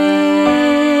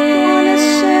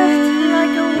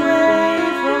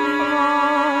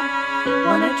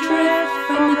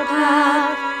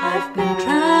 I've been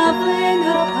traveling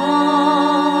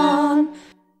upon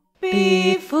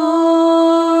before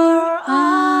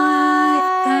I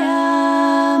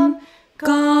am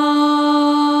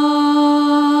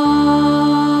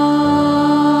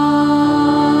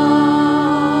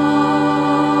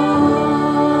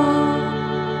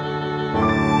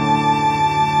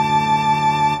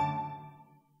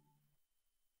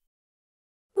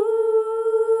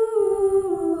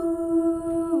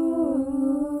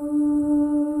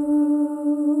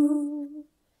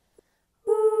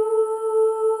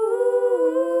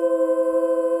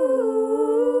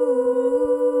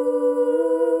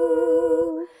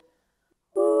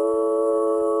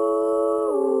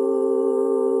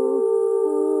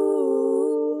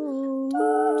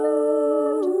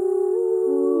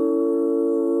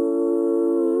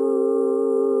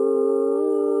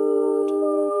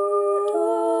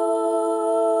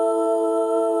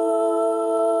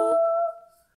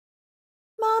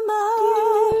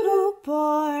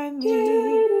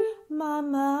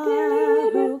Mama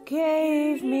who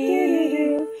gave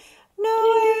me no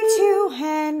way to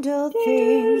handle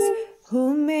things,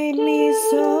 who made me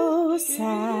so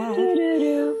sad.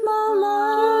 Mama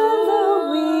the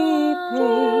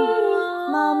weeping,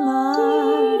 Mama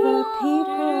the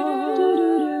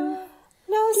peeping,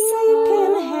 no sleep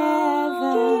in heaven.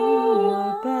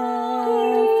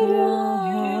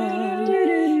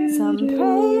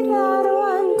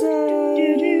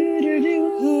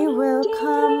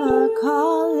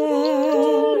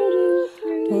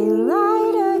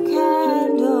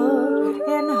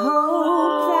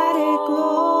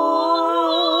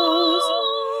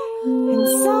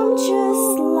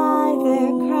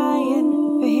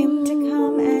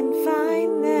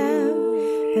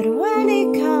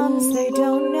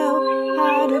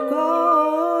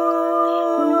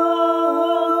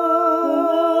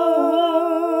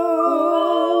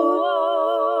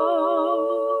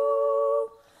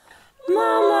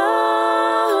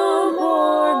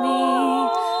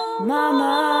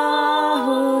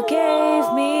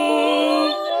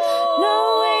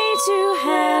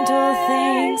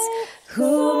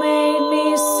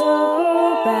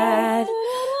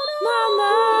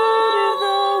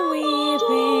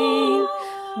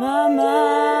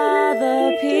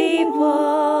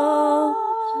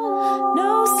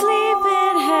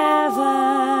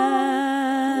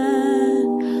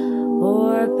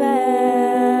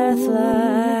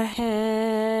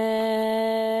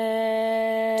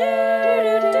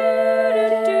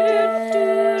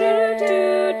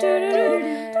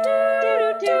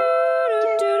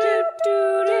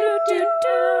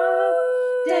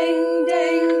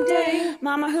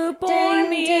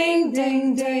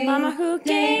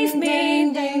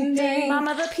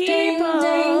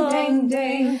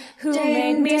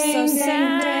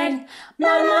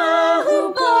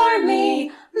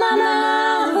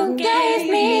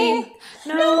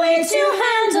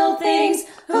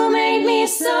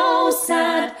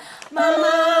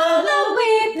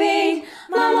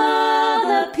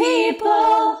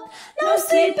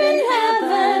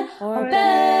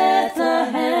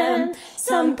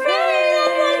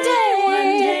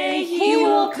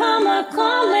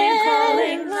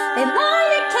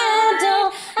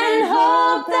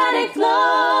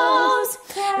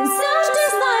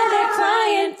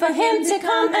 for him to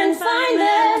come and find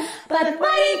them. But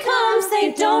when he comes,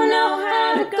 they don't know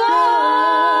how to go.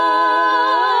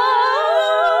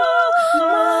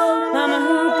 Mama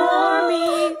who bore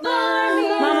me,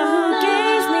 Mama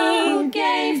who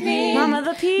gave me, Mama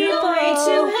the people, no way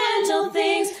to handle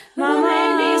things, Mama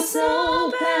made me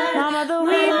so bad, Mama the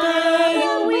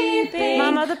weeping,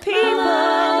 Mama the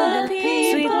people,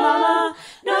 sweet Mama,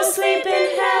 no sleep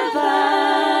in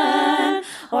heaven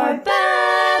or Bethlehem.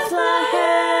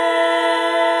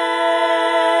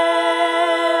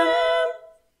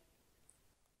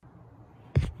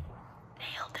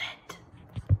 Nailed it.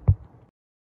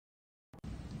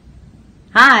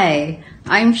 Hi,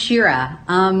 I'm Shira.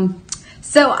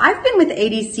 So I've been with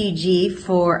ADCG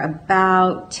for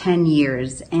about 10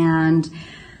 years, and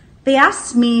they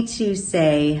asked me to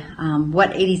say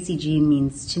what ADCG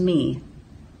means to me.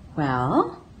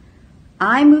 Well,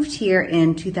 I moved here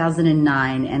in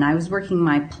 2009, and I was working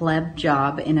my pleb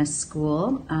job in a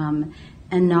school and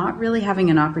not really having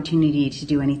an opportunity to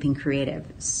do anything creative.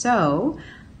 So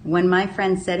when my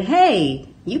friend said, hey,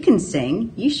 you can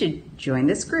sing, you should join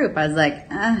this group, I was like,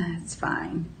 it's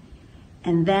fine.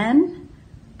 And then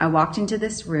I walked into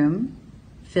this room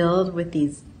filled with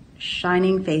these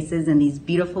shining faces and these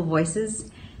beautiful voices,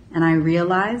 and I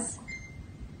realized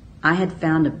I had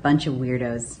found a bunch of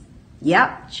weirdos.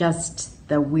 Yep, just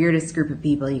the weirdest group of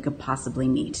people you could possibly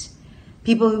meet.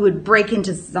 People who would break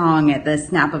into song at the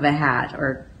snap of a hat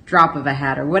or drop of a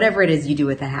hat or whatever it is you do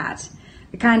with a hat.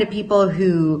 The kind of people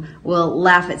who will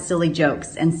laugh at silly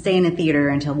jokes and stay in a theater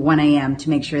until 1 a.m. to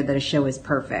make sure that a show is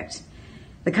perfect.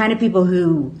 The kind of people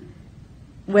who,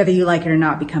 whether you like it or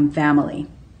not, become family.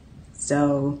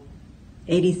 So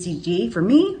ADCG for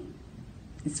me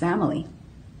is family.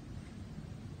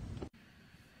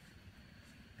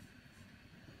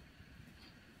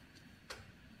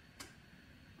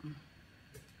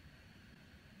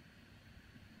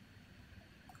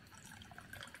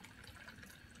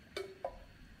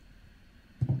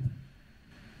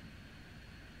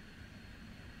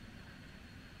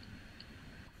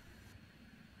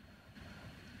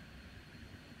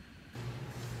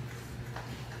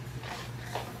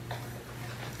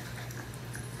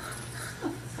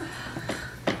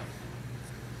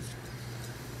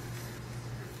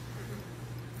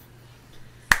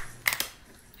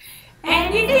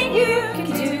 Anything you can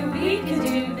do, we can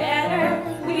do better.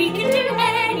 We can do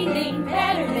anything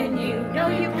better than you. No,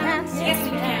 you can't. Yes,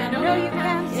 we can. No, you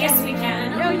can't. Yes, we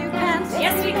can. No, you can't.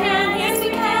 Yes, we can. Yes, we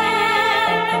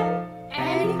can.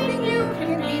 Anything you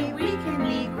can be, we can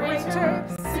be greater.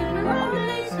 Sooner or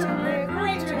later, we're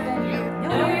greater than you.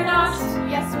 No, you're not.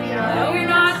 Yes, we are. No, you're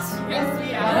not. Yes,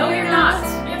 we are. No, you're not.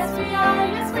 Yes, we are.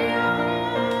 Yes, we are.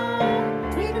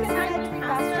 We can cite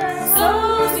faster.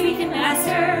 Souls we can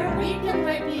master. We can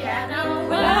play piano.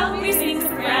 Well, we sing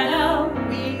soprano.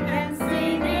 We can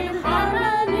sing in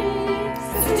harmony.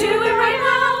 So do it right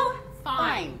now.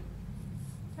 Fine.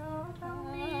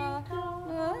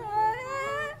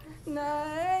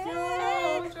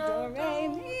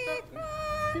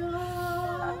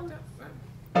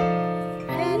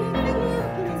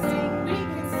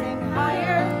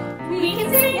 We can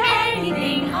sing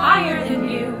anything higher than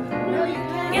you. No, you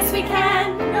can't. Yes, we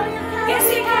can. No, you can't. Yes,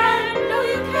 we can. No,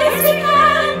 you can't. Yes, we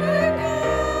can. No, you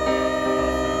can't.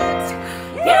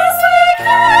 Yes, we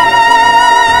can.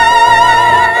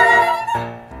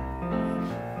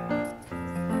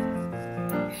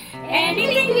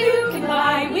 Anything you can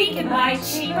buy, we can buy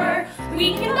cheaper.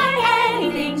 We can buy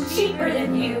anything cheaper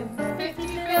than you. 50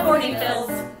 fills, 40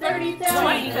 fills, 30 fills,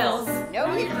 20 fills.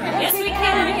 No, you can't. Yes, we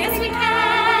can. Yes, we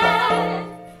can.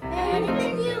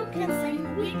 Anything you can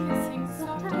sing, we can sing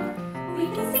softer. We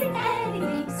can sing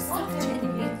anything softer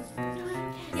than you.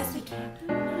 Yes, we can.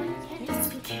 Yes,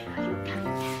 we can.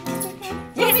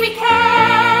 Yes, we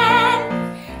can.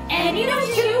 Any note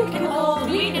you can hold,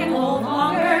 we can hold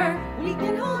longer. We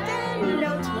can hold any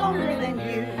note longer than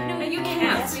you. No, you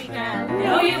can't. Yes, we can.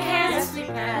 No, you can't. Yes, we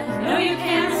can. No, you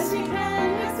can't. Yes, we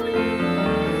can. Yes, we can.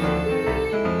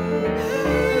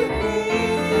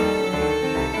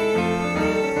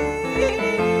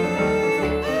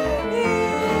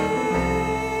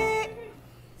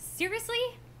 Seriously?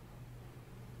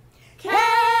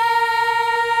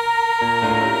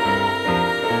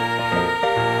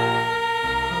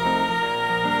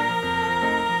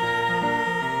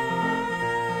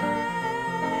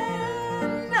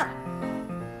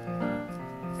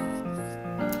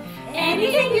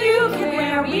 Anything you can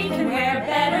wear, we can wear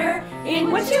better.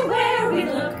 In what you wear, we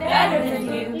look better than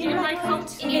you. In my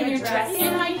coat, in your dress,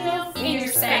 in my heels, in your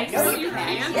Spanx. No, you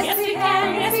can. Yes, we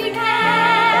can. Yes, we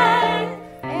can.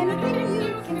 Anything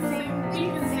you can sing, we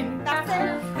can sing faster.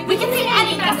 We can sing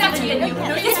anything faster. can.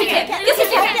 No, yes, we can. Yes, we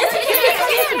can. Yes, we can. Yes,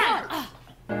 we can.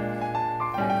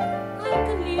 I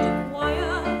can lead a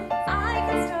choir. I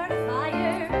can start a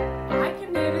fire. I can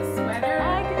knit a sweater. I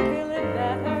can feel it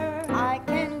better. I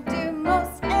can do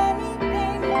most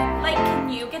anything. Like, can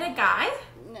you get a guy?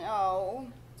 No.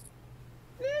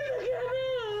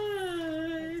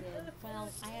 Well,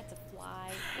 I had to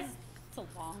fly. It's a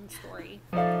long story.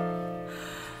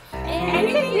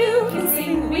 Anything you can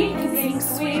sing, we can sing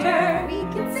sweeter. We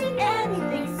can sing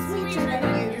anything sweeter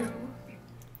than you.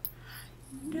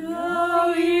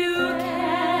 No, you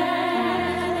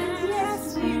can't.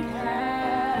 Yes, we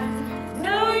can.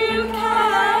 No, you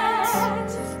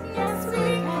can't. Yes,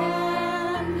 we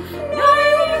can. No,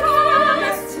 you can't.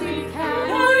 Yes, we can.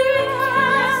 No, you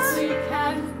can't. Yes, we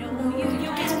can. No, you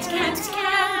can't. Yes,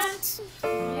 we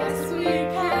can. Yes, we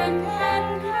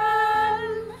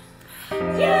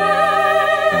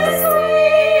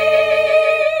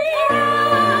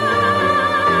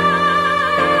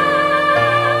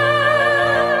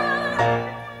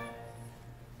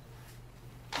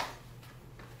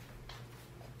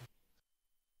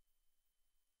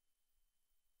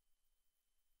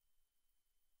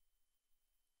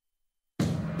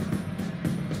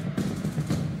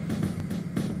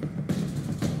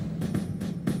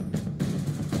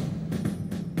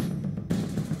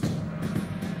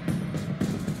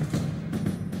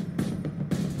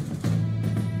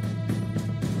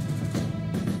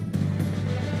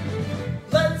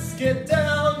Let's get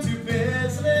down to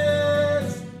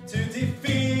business to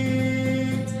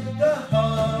defeat the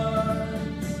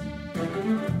Huns.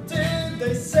 Did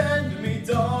they send me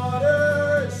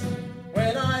daughters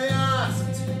when I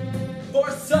asked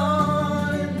for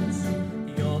sons?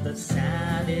 You're the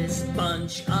saddest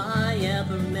bunch I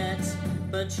ever met,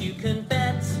 but you can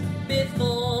bet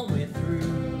before we're through.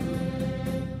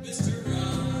 Mr.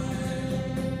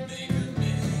 I'll make a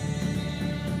man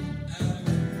out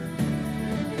of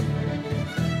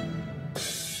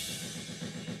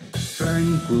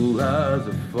Tranquil as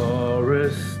a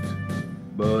forest,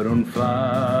 but on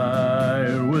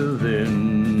fire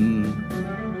within.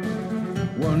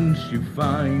 Once you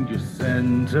find your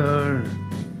center,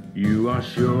 you are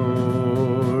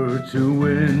sure to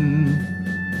win.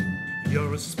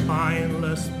 You're a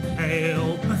spineless,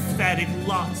 pale, pathetic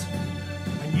lot,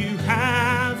 and you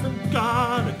haven't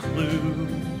got a clue.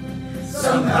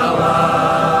 Somehow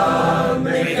I'll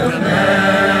make a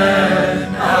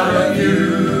man out of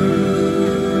you.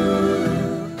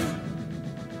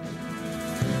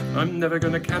 I'm never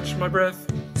gonna catch my breath.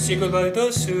 Say goodbye to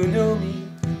those who know me.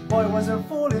 Boy was a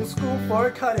fool in school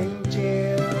for cutting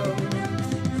Jim.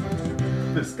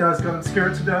 This guy's gone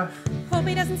scared to death. Hope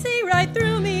he doesn't see right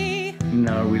through me.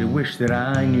 Now I really wish that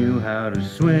I knew how to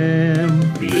swim.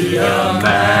 Be a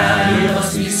man, you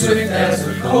must be swift as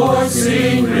a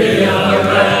coursing river. Be a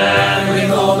man,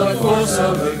 with all the force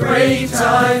of a great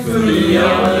typhoon. Be a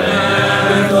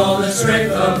man, with all the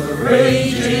strength of a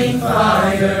raging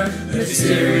fire.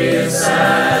 Mysterious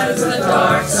as the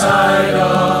dark side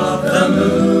of the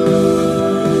moon.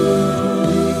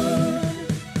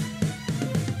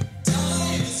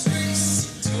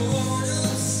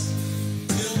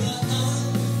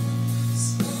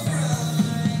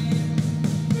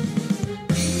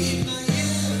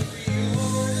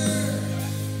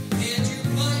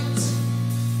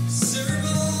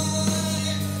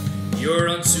 You're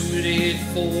unsuited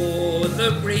for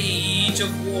the rage of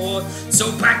war,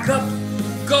 so back up,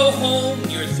 go home,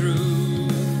 you're through.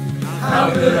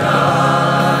 How could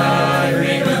I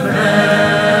make a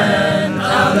man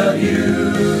out of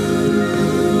you?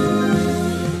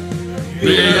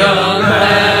 Be a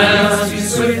man, must be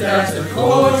swift as the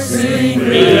coursing river.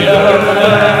 Be a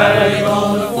man, with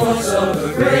all the force of a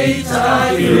great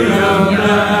typhoon. Be a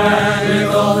man,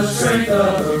 with all the strength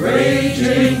of a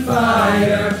raging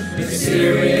fire.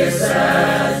 Mysterious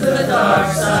as the dark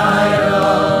side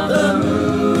of the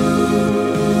moon.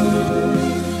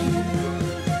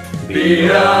 Be a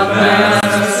man,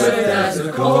 swift as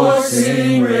a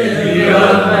coursing river. Be a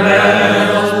man,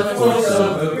 with all the force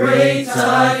of a great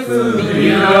typhoon. Be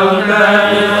a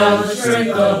man, with all the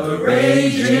strength of a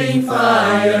raging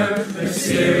fire.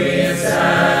 Mysterious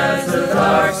as the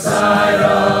dark side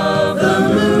of the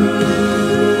moon.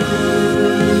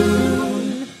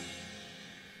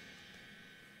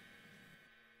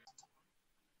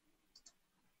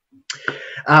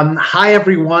 Hi,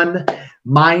 everyone.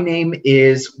 My name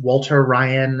is Walter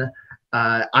Ryan.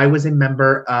 I was a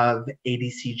member of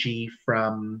ADCG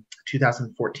from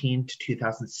 2014 to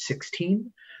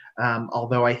 2016,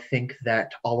 although I think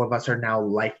that all of us are now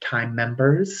lifetime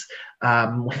members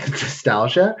with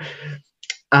nostalgia.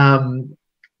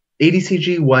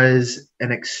 ADCG was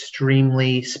an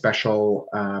extremely special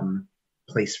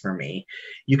place for me.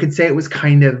 You could say it was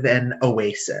kind of an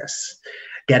oasis.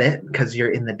 Get it? Because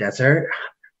you're in the desert.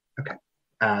 Okay,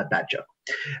 bad joke.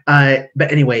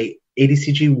 But anyway,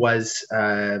 ADCG was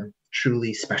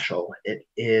truly special. It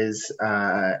is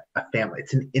a family.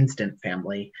 It's an instant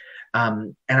family.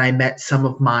 And I met some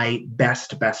of my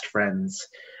best friends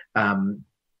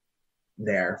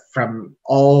there from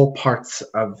all parts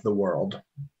of the world.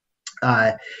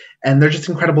 And they're just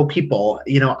incredible people.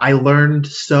 You know, I learned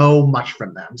so much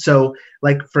from them. So,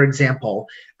 like, for example,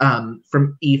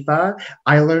 from Aoife,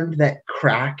 I learned that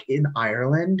crack in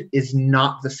Ireland is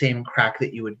not the same crack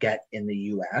that you would get in the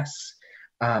US.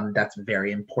 That's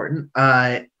very important.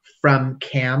 From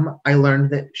Cam, I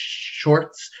learned that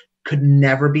shorts could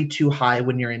never be too high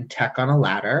when you're in tech on a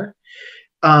ladder.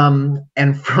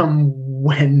 And from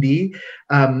Wendy,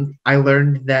 I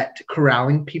learned that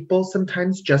corralling people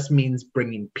sometimes just means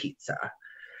bringing pizza.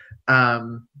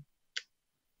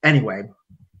 Anyway,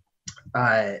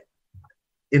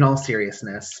 in all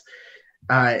seriousness,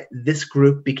 this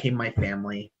group became my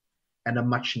family and a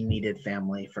much needed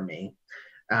family for me.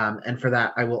 And for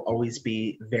that, I will always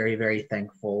be very, very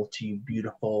thankful to you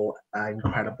beautiful,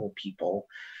 incredible people.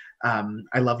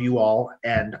 I love you all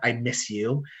and I miss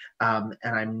you. And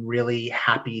I'm really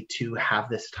happy to have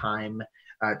this time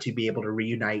to be able to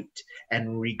reunite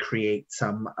and recreate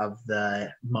some of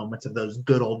the moments of those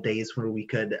good old days where we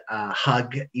could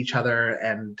hug each other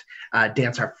and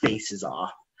dance our faces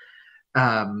off.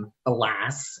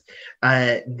 Alas,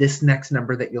 this next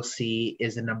number that you'll see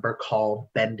is a number called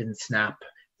Bend and Snap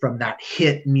from that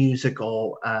hit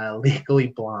musical Legally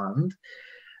Blonde.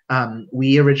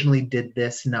 We originally did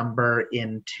this number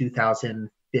in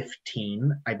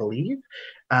 2015, I believe.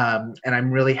 And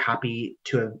I'm really happy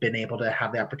to have been able to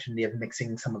have the opportunity of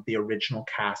mixing some of the original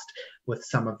cast with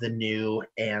some of the new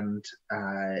and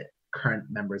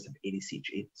current members of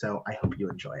ADCG. So I hope you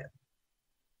enjoy it.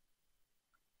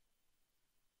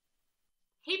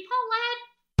 Hey, Paulette.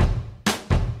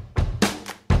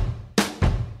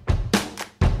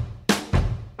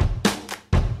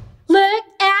 Look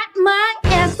at my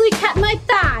ass, look at my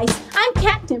thighs. I'm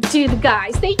captive to the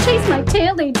guys. They chase my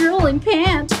tail, they drool and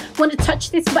pant. Wanna touch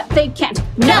this, but they can't.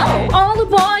 No! All the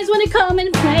boys wanna come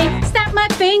and play. Snap my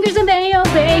fingers and they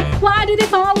obey. Why do they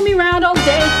follow me around all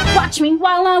day? Watch me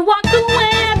while I walk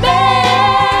away.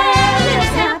 Bend and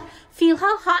snap. Feel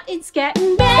how hot it's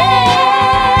getting.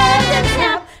 Bend and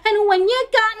snap. And when you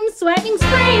got them sweating,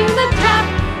 scream the tap.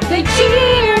 They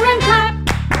cheer and clap.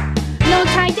 No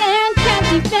tight end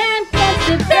can't defend. Gets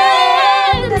the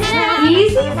bend and snap.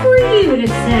 Easy for you to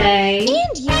say.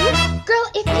 And you, girl,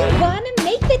 if you wanna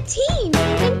make the team,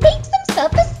 then bake some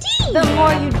self-esteem. The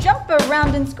more you jump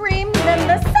around and scream, then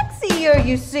the sexier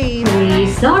you seem.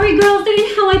 Please, sorry girls, that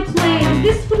ain't how I play.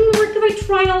 This wouldn't work if I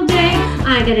tried all day.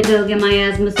 I gotta go get my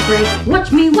asthma spray.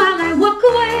 Watch me while I walk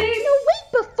away. No,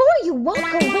 wait before you walk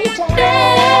away, just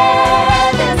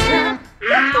bend and snap.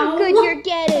 Look how good you're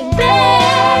getting.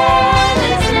 Bend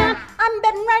and snap. I'm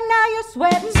betting right now you're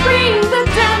sweating. Scream the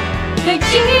tap. They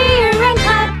cheer and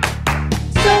clap.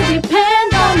 So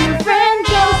depend on your friend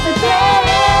just a bit.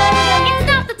 It's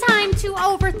not the time to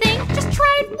overthink. Just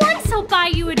try it once, I'll buy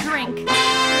you a drink.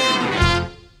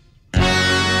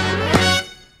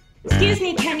 Excuse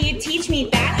me, can you teach me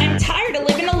that? I'm tired of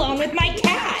living alone with my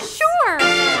cat. Sure.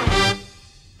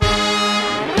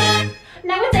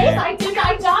 Nowadays, I think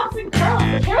I dogs and curls.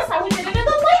 But here's how we did it in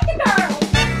the Lake Girl.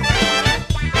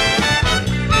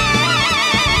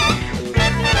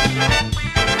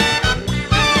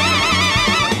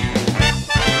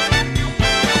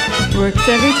 Works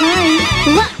every time.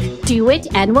 Look, do it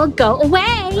and we'll go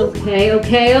away. Okay.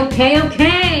 Bend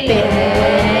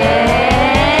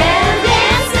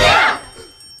and snap.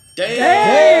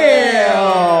 Damn!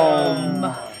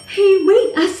 Hey,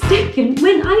 wait a second.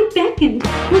 When I beckoned,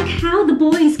 look how the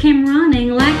boys came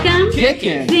running. Like I'm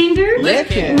Kicking. Finger.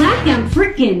 Licking. Like I'm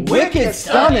frickin'. Wicked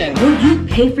stunning. Would you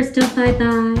pay for stuff I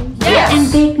buy? Yes.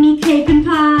 And bake me cake and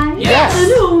pie? Yes.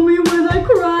 And hold me when I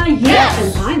cry? Yes.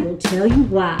 And I will tell you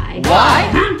why. Why?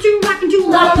 I'm too rockin' to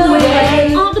Walk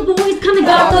away. All the boys come and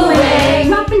Walk go away.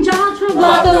 Dropping jaws from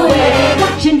Walk away.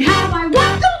 Watching how I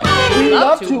walk away. We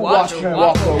love to watch her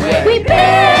walk away. We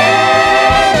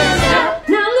bend and snap.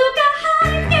 Now look at how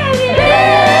I'm getting.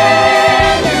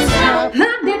 Bend and snap. I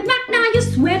bet right now you're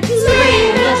sweating.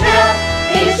 Scream the trap.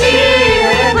 They cheer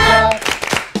and clap.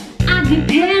 I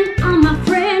depend on my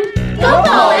friend. Go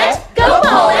Paulette. Go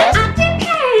Paulette. I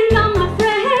depend on my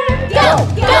friend.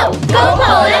 Go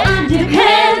Paulette. I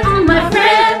depend on my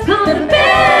friend. The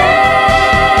bend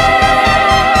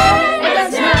and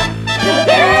snap. The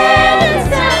bend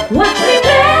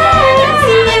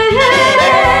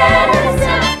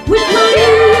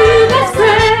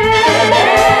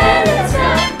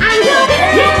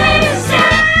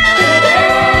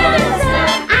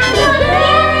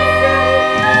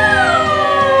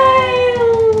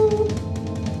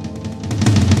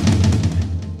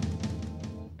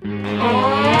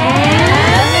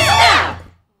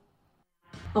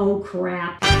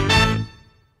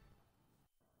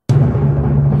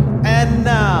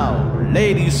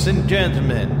Ladies and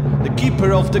gentlemen, the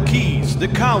keeper of the keys, the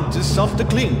countess of the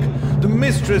clink, the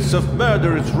mistress of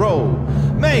Murderer's Row,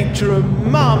 Major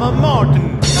Mama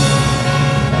Martin.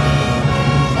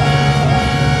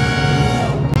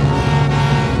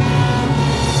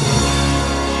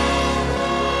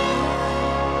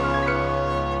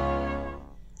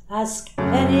 Ask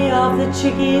any of the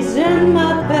chickies in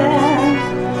my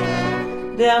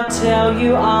band, they'll tell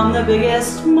you I'm the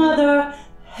biggest mother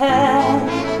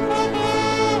hen.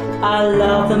 I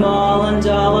love them all and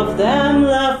all of them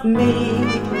love me,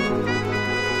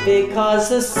 because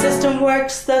the system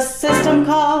works, the system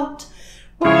called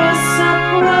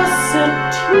reciprocity.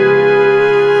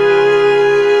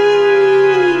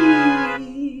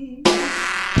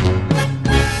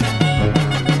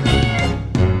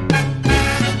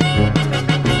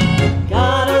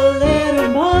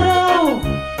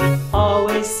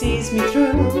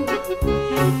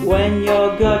 When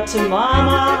you're good to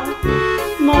mama,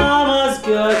 mama's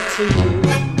good to you.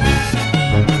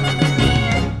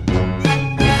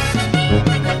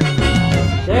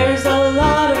 There's a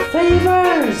lot of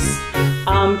favors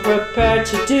I'm prepared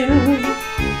to do.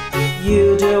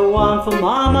 You do one for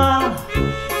mama,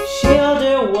 she'll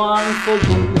do one for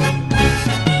you.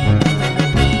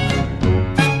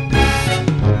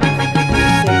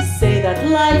 They say that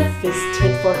life is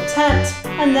tit for tat,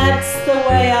 and that's the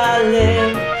way I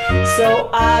live. So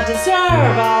I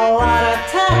deserve a lot of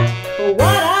tat for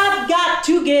what I've got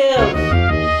to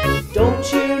give.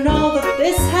 Don't you know that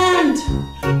this hand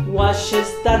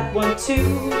washes that one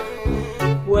too?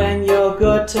 When you're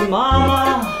good to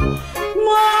mama,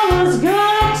 mama's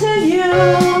good to you.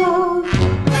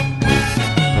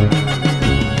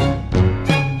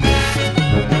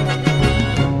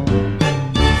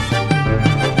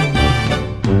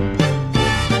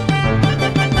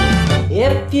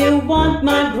 If you want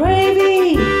my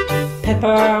gravy,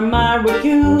 pepper my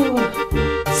ragu,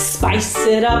 spice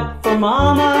it up for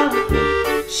mama,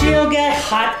 she'll get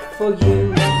hot for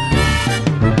you.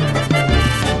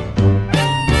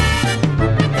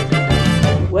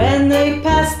 When they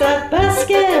pass that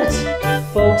basket,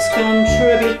 folks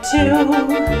contribute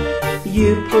too.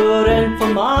 You put in for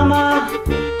mama,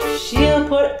 she'll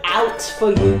put out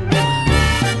for you.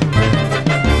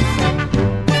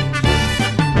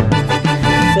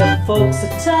 The folks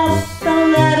atop the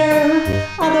ladder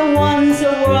are the ones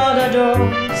the world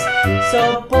adores.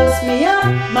 So boost me up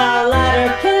my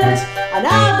ladder, kid, and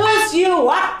I'll boost you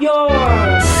up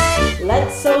yours.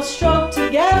 Let's all stroke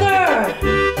together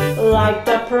like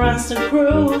the Princeton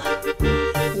crew.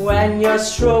 When you're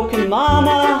stroking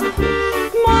mama,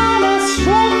 mama's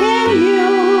stroking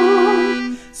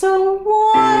you. So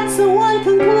what's the one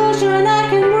conclusion I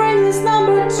can bring this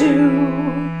number to?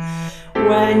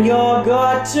 When you're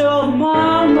good to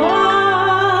mama,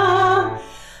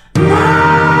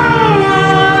 mama's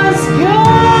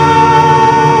good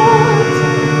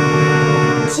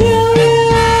to you.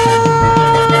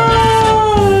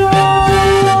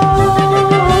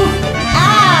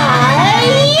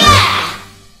 Yeah!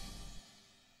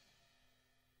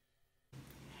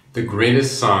 The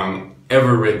greatest song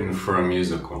ever written for a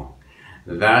musical.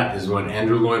 That is what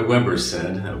Andrew Lloyd Webber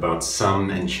said about Some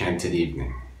Enchanted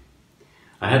Evening.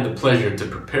 I had the pleasure to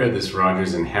prepare this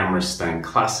Rodgers and Hammerstein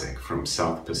classic from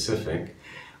South Pacific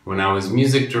when I was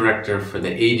music director for the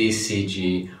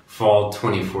ADCG Fall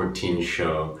 2014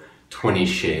 show 20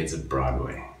 Shades of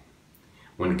Broadway.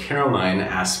 When Caroline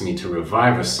asked me to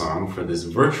revive a song for this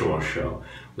virtual show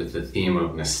with the theme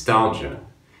of nostalgia,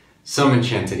 Some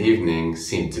Enchanted Evening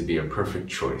seemed to be a perfect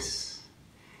choice.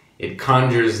 It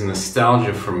conjures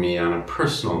nostalgia for me on a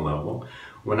personal level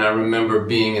when I remember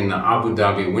being in the Abu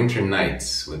Dhabi winter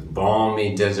nights with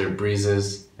balmy desert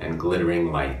breezes and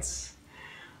glittering lights.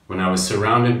 When I was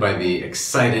surrounded by the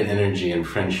excited energy and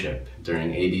friendship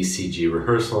during ADCG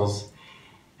rehearsals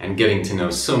and getting to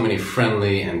know so many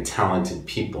friendly and talented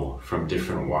people from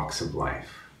different walks of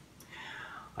life.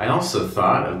 I also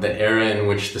thought of the era in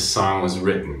which the song was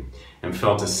written and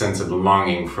felt a sense of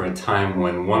longing for a time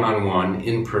when one-on-one,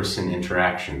 in-person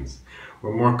interactions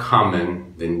were more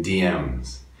common than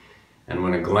DMs, and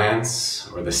when a glance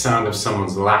or the sound of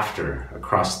someone's laughter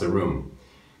across the room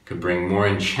could bring more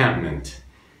enchantment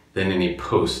than any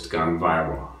post gone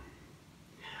viral.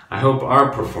 I hope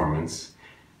our performance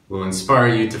will inspire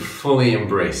you to fully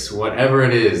embrace whatever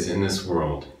it is in this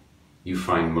world you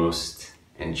find most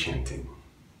enchanting.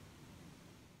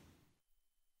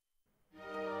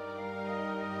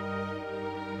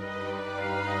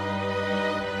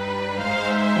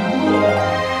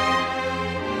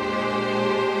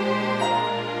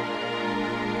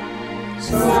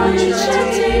 Such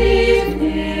enchanted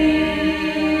evening,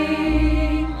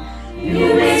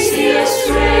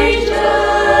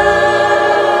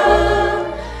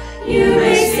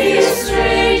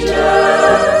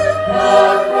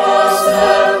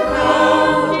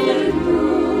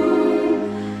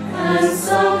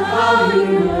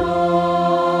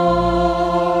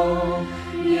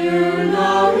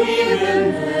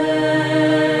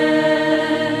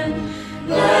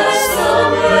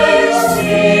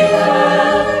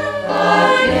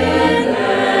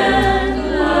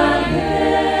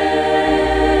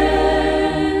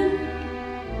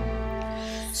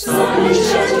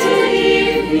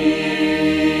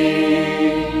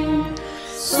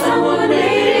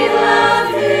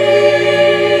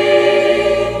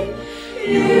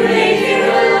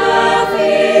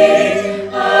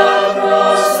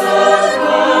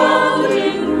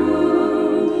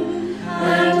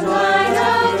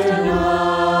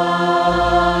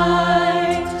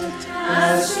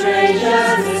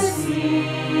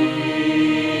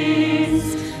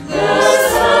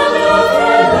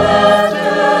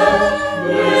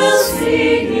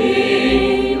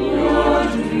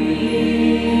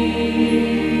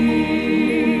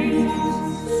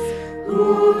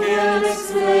 Who can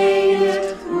explain it?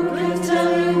 Who can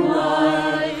tell you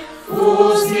why?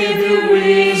 Fools give you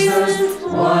reasons,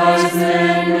 wise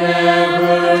men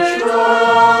never try.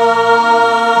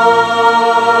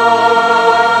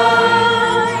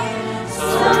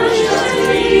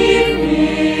 Sunshine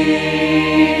evening,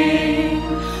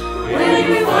 when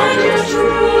you find your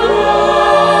true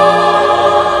love,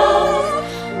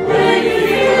 when you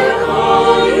hear her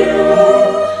call you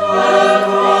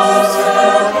across a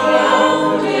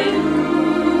crowded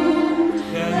room,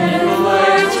 and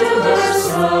fly to her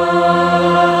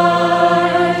side,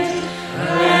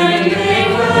 and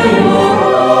make her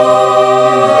your own,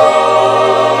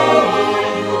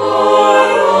 for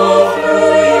all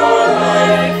through your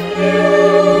life you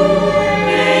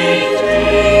may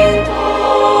dream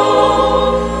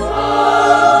all alone.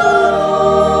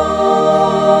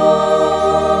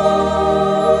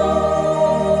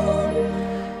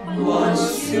 Once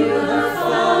you have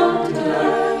found her,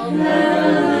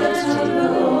 never let her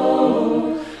go.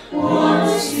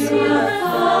 Once you have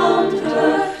found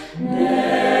her, never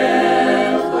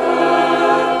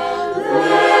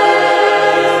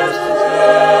let her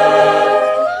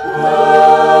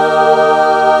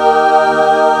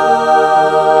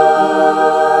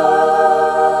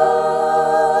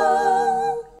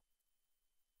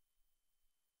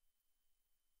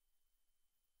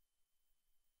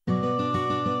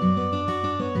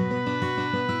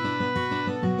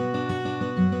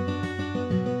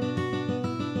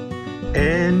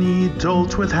Any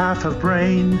dolt with half a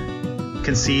brain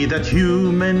can see that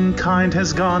humankind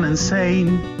has gone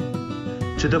insane,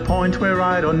 to the point where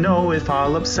I don't know if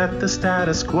I'll upset the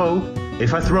status quo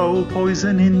if I throw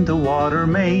poison in the water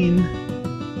main.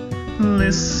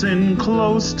 Listen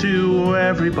close to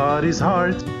everybody's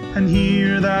heart and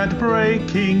hear that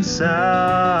breaking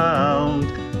sound.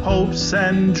 Hopes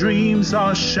and dreams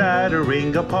are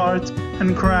shattering apart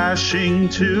and crashing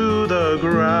to the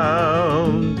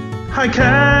ground. I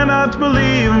cannot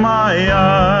believe my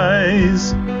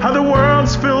eyes, how the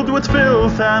world's filled with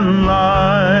filth and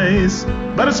lies.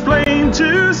 But it's plain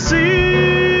to see,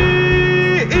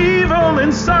 evil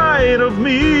inside of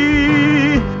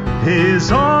me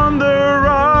is on the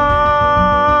rise.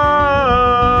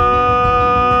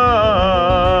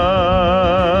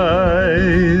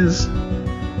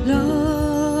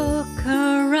 Look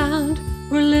around,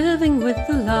 we're living with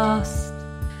the lost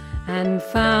and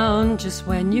found. Just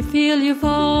when you feel you've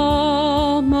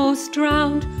almost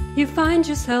drowned, you find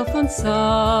yourself on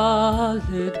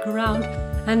solid ground.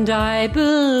 And I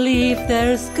believe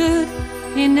there's good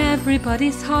in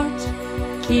everybody's heart.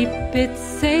 Keep it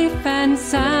safe and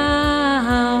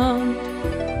sound.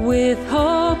 With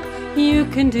hope you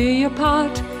can do your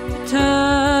part to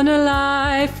turn a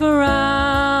life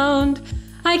around.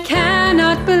 I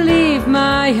cannot believe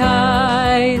my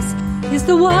eyes. Is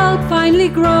the world finally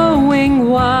growing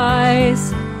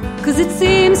wise? 'Cause it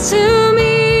seems to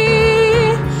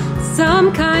me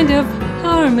some kind of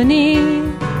harmony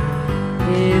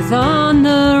is on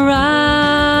the rise.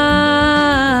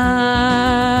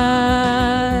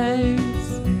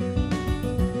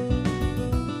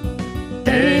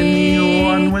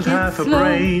 Anyone with half a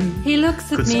brain He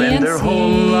looks at could me spend and their whole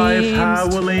life seems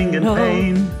howling to in know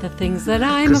pain. the things that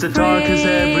I'm 'Cause the dark is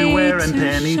everywhere and afraid to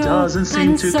Penny show. doesn't seem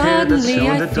And to care that suddenly soon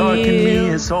I the dark in me feel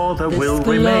is all that this will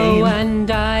glow, remain.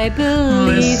 and I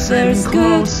believe Listen there's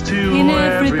good close to in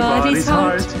everybody's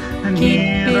heart. and Keep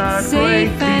hear it that safe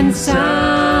breaking and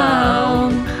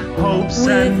sound. Hopes With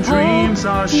and dreams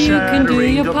hope are you can do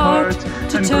shattering your part apart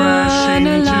to and turn crashing a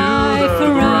to life the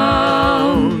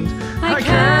around. ground. I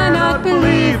cannot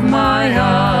believe my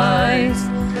eyes,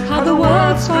 how the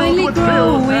world's finally with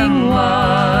filth growing and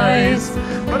wise.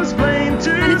 But it's plain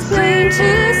to And it's plain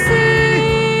to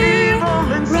see,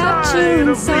 rapture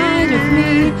inside of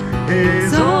me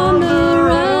is on the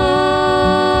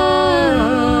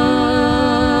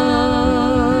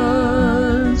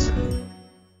rise.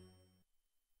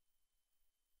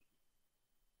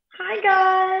 Hi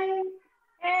guys.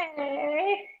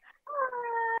 Hey.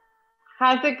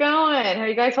 How's it going? How are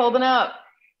you guys holding up?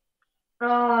 The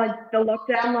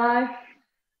lockdown life.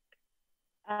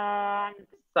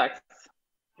 Sucks.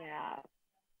 Yeah.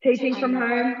 Teaching from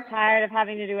home. Tired of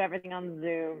having to do everything on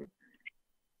Zoom.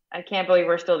 I can't believe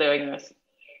we're still doing this.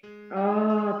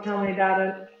 Oh, tell me about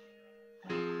it.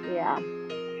 Yeah.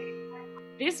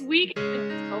 This week has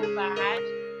been so bad.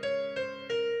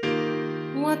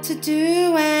 What to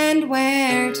do and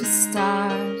where to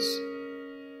start.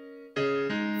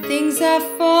 Things are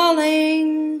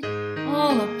falling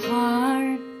all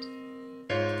apart.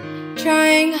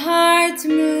 Trying hard to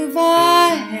move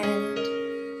ahead,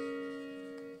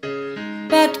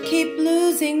 but keep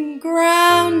losing on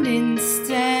ground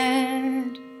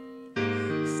instead.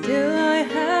 Still I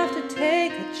have to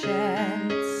take a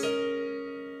chance,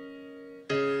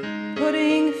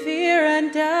 putting fear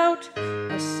and doubt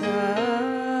aside.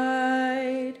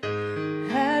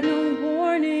 Had no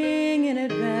warning in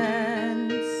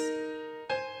advance,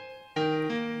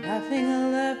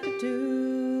 nothing left to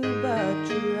do but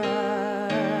try.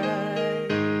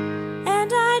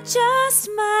 And I just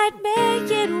might make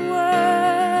it work.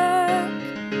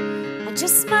 I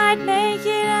just might make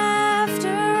it after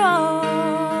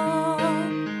all.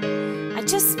 I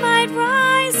just might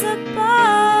rise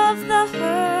above the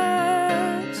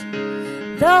hurt,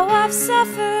 though I've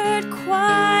suffered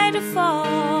quite a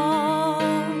fall.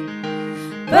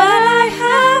 But I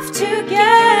have to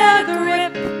get a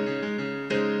grip,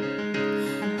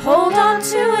 hold on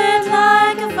to it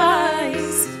like a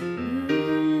vice.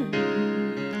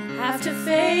 Have to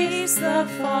face the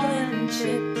fallen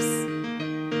chips.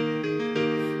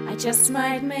 I just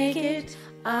might make it,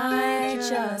 I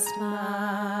just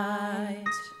might.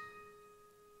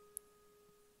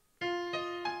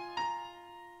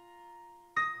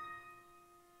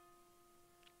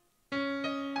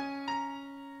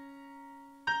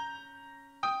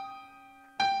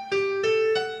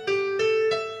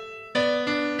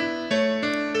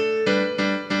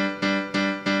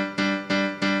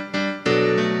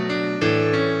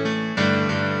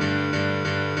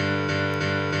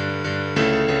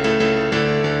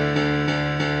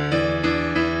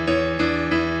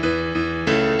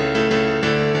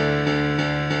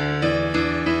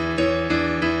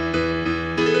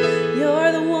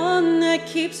 You're the one that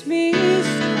keeps me strong.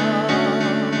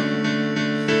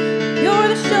 You're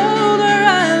the shoulder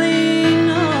I lean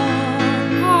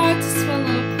on. Hard to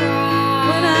swallow pride.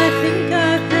 When I think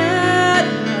I've had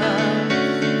enough,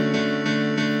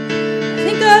 I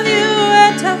think of you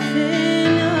and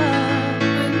toughen up.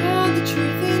 I know the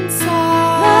truth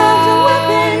inside. Love's a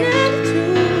weapon and a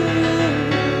tool,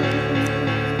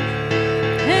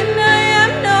 and I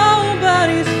am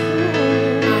nobody's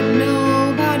fool. I'm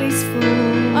nobody's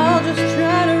fool. I'll just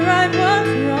try to right what's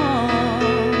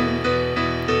wrong,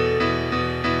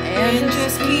 and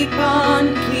just keep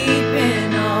on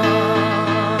keeping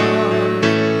on.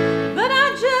 But I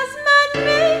just might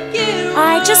make it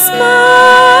right. I just might.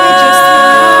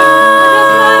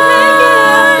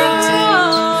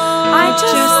 I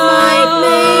just might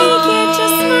make it,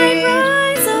 just might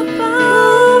rise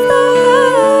above the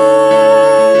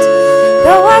hurt,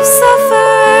 though I've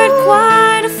suffered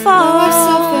quite a fall.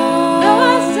 Though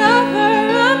I suffer,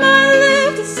 I might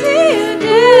live to see a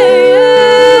day.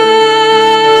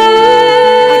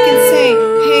 I can say,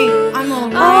 hey, I'm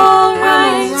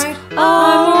alright.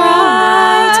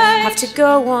 Alright. Have to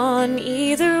go on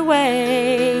either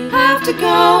way. Have to go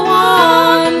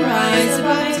on, rise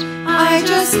above it. I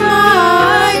just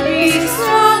might be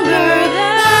stronger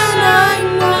than I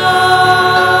know.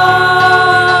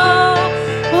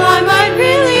 Well, I might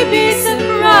really be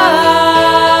surprised.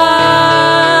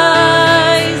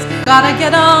 Gotta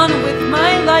get on with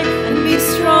my life and be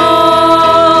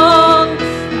strong.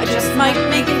 I just might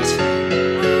make it.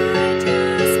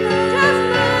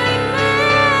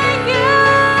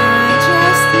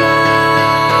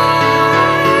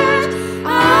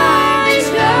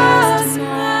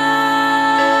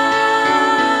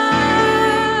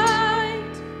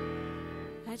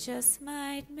 I just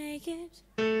might make it.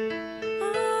 I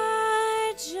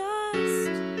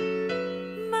just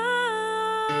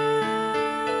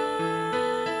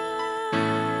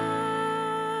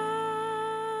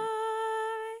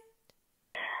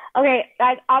Okay,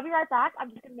 guys, I'll be right back. I'm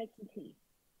just gonna make some tea.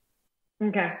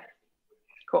 Okay.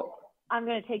 Cool. I'm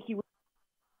gonna take you.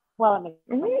 Well, I'm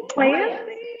gonna Plan?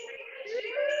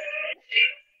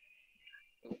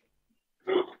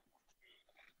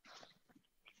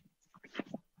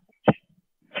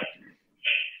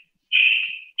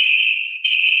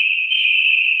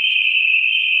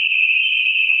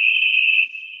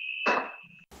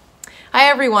 Hi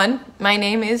everyone, my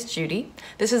name is Judy.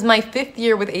 This is my 5th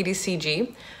year with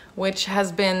ADCG, which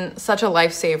has been such a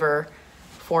lifesaver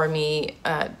for me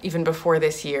even before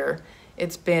this year.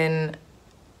 It's been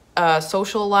a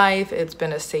social life, it's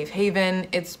been a safe haven,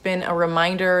 it's been a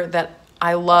reminder that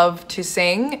I love to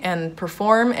sing and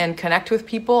perform and connect with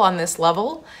people on this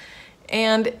level.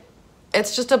 And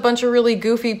it's just a bunch of really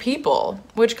goofy people,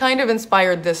 which kind of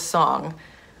inspired this song.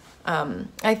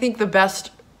 I think the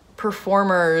best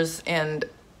performers and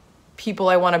people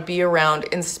I want to be around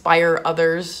inspire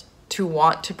others to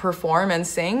want to perform and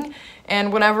sing.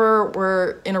 And whenever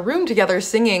we're in a room together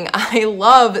singing, I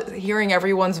love hearing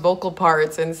everyone's vocal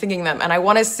parts and singing them, and I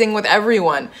want to sing with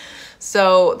everyone.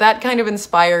 So that kind of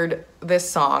inspired this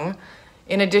song.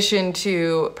 In addition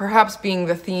to perhaps being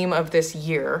the theme of this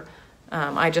year,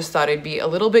 I just thought it'd be a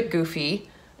little bit goofy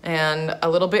and a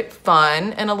little bit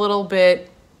fun and a little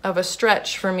bit of a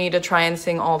stretch for me to try and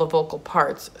sing all the vocal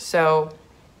parts. So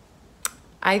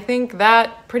I think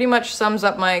that pretty much sums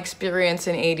up my experience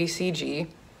in ADCG,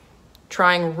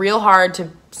 trying real hard to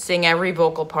sing every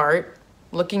vocal part,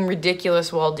 looking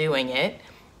ridiculous while doing it,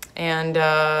 and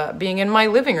being in my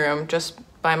living room just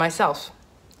by myself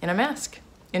in a mask.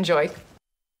 Enjoy.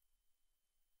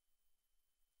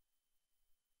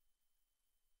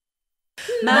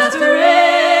 Masquerade,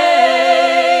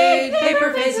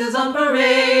 paper faces on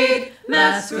parade.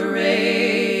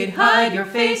 Masquerade, hide your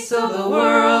face so the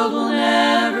world will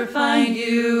never find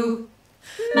you.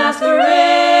 Masquerade,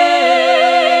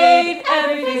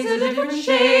 every face a different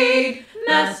shade.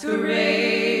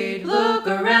 Masquerade, look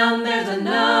around, there's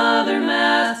another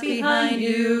mask behind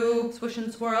you. Swish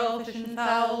and swirl, fish and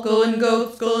fowl, skull and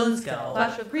goat, skull and skull.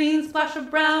 Splash of green, splash of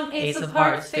brown, ace of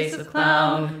hearts, face of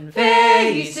clown.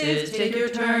 Faces, take your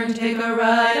turn, take a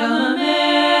ride on the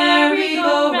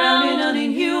merry-go-round in an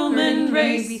inhuman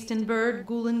race. Beast and bird,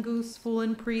 ghoul and goose, fool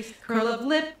and priest, curl of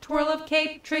lip, twirl of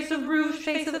cape, trace of rouge,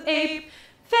 face of ape.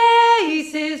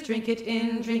 Faces, drink it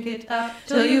in, drink it up,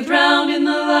 till you've drowned in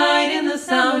the light, in the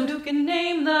sound. Who can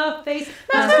name the face?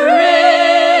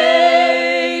 Masquerade,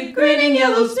 grinning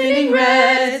yellow, spinning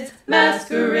reds.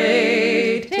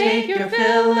 Masquerade, take your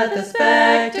fill, let the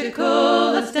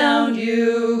spectacle astound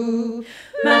you.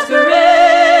 Masquerade,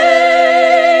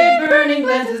 burning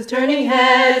glances, turning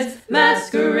heads.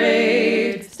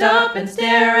 Masquerade, stop and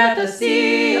stare at the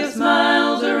sea of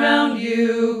smiles around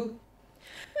you.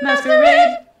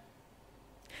 Masquerade,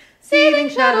 seething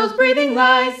shadows, breathing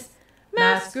lies.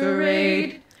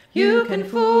 Masquerade, you can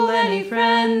fool any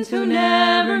friends who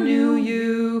never knew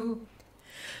you.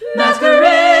 Masquerade,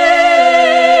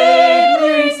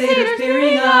 leering satyrs,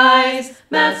 peering eyes.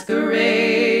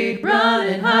 Masquerade, run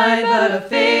and hide, but a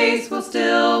face will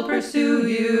still pursue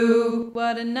you.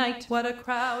 What a night, what a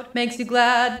crowd, makes you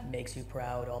glad, makes you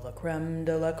proud, all the creme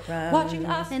de la creme. Watching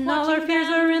us, and all our fears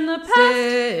are in the past.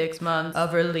 6 months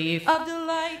of relief, of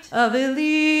delight, of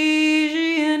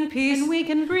Elysian peace, and we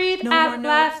can breathe no at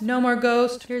last. No more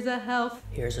ghost, here's a health,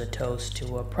 here's a toast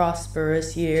to a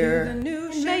prosperous year. To the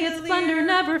new and may its splendor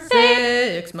never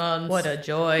fade. 6 months, what a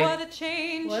joy, what a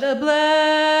change, what a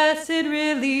blessed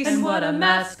release, and what a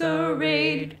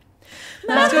masquerade.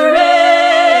 Masquerade,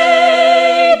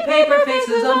 paper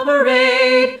faces on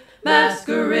parade.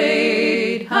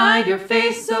 Masquerade, hide your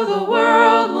face so the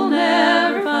world will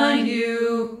never find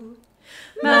you.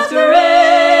 Masquerade,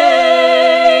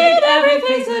 every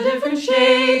face a different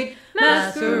shade.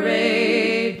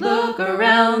 Masquerade, look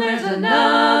around, there's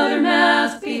another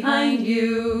mask behind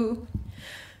you.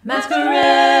 Masquerade,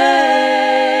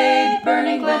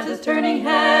 burning glances, turning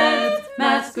heads.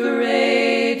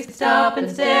 Masquerade, stop and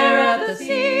stare at the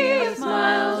sea of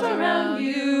smiles around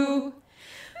you.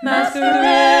 Masquerade,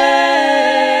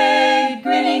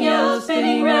 grinning yellow,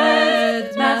 spinning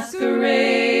reds.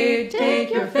 Masquerade,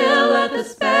 take your fill, let the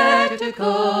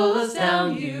spectacle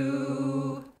astound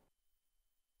you.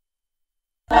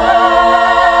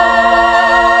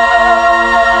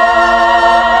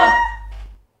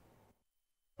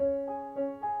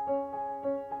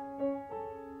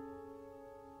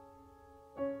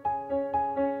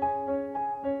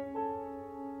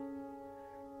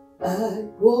 I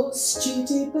was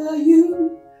cheated by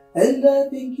you, and I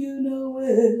think you know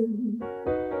it.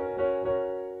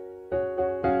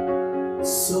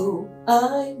 So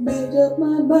I made up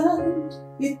my mind,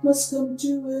 it must come to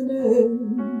an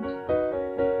end.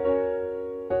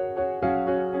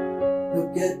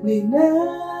 Look at me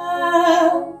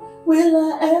now, will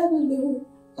I ever know?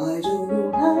 I don't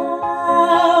know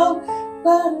how,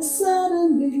 but I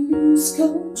suddenly lose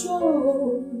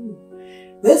control.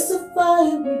 There's a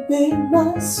fire within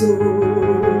my soul.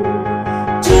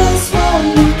 Just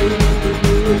one look,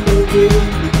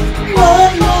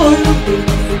 one more look.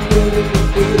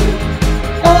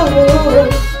 Oh,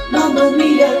 Mamma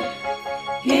Mia,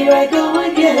 here I go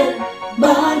again.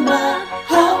 My,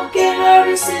 how can I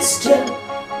resist you?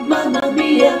 Mamma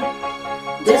Mia,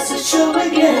 that's a show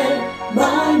again.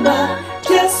 My,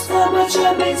 just how much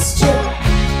I missed you.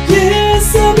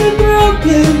 Yes, I've been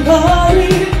broken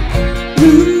hearted.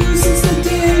 Blue since the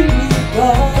day we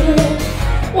parted.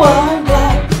 Why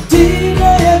did I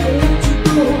ever let you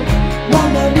go?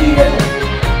 Mamma Mia,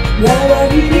 now I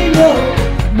really know.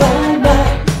 My,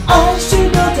 I should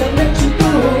not have let you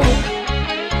go.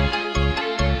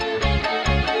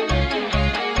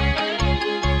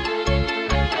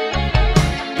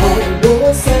 I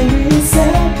was angry and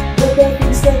sad, but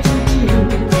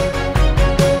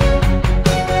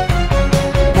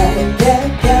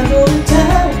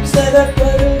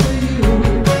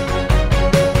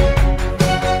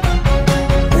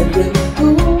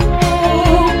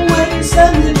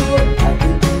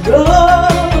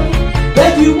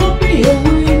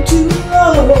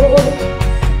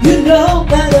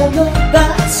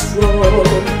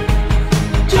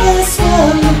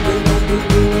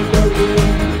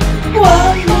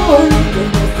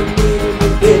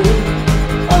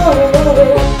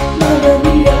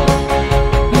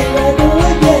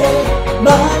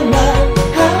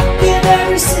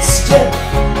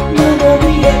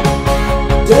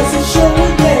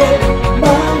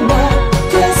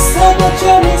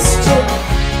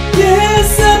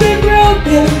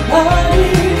party.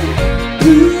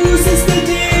 Who's is the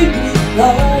day we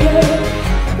parted?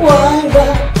 Why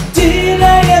did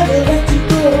I ever let you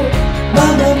go?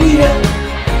 Mamma mia,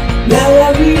 now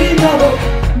I really know.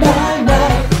 My,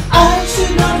 I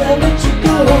should not have let you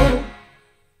go.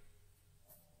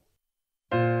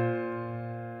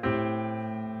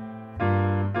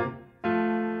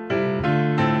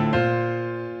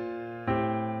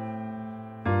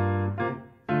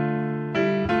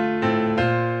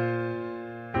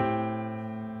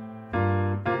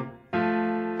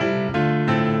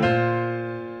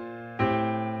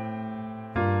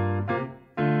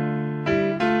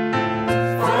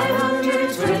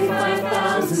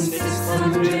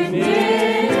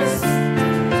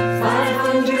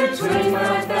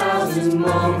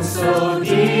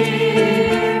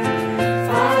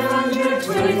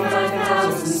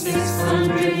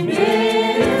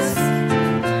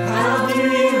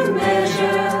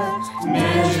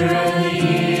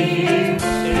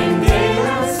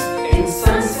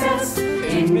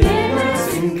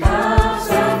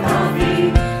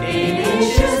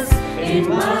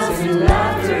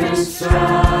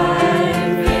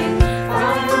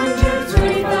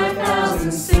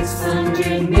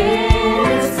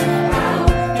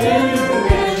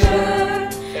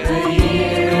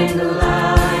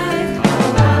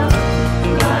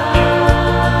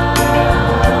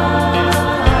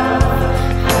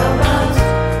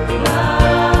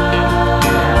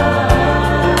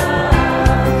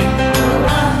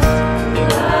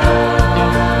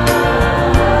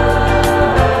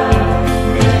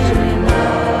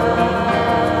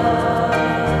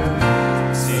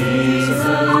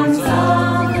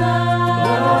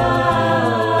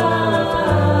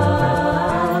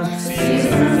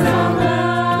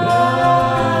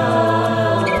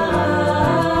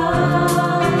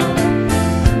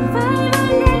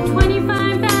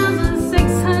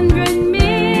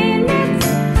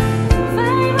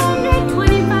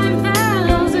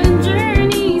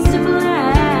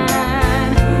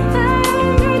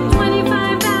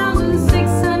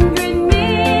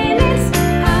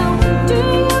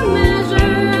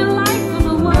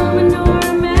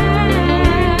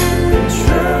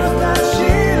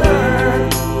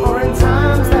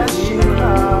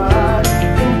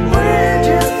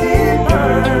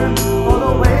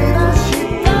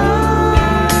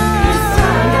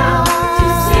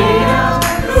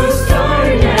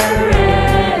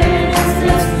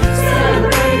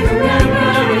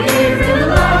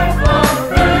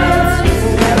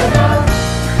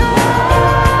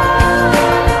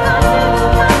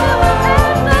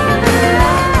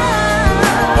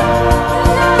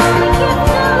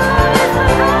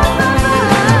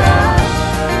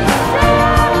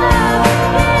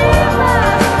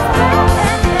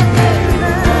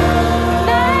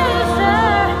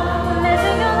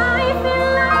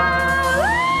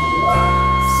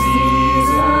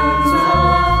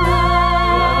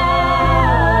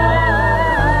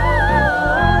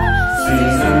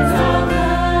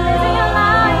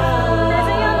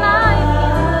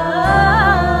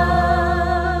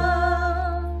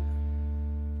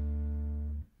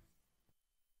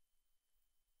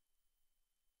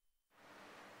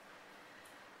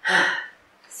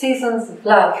 Seasons of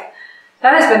Love.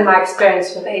 That has been my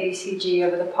experience with ADCG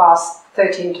over the past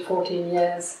 13 to 14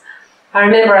 years. I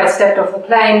remember I stepped off the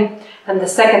plane, and the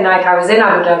second night I was in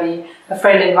Abu Dhabi, a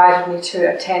friend invited me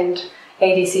to attend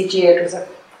ADCG. It was a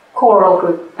choral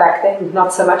group back then,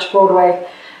 not so much Broadway.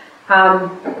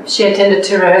 She attended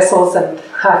 2 rehearsals and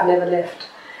I've never left.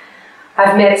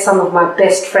 I've met some of my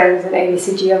best friends in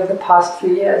ADCG over the past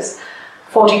few years,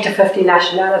 40 to 50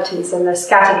 nationalities, and they're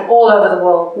scattered all over the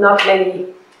world. Not many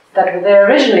that were there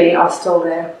originally are still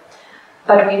there,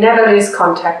 but we never lose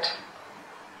contact.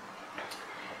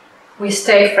 We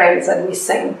stay friends and we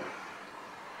sing.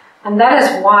 And that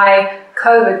is why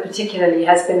COVID particularly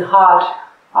has been hard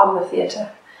on the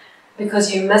theatre,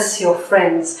 because you miss your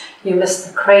friends, you miss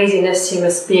the craziness, you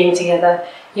miss being together,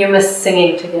 you miss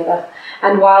singing together.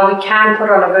 And while we can put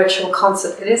on a virtual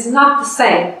concert, it is not the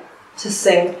same to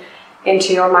sing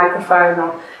into your microphone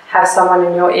or have someone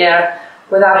in your ear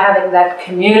without having that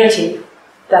community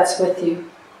that's with you.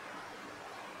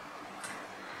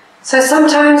 So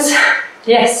sometimes,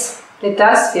 yes, it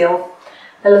does feel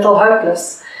a little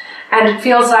hopeless. And it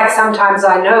feels like sometimes,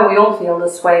 I know we all feel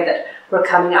this way, that we're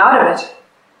coming out of it.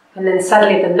 And then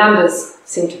suddenly the numbers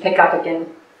seem to pick up again.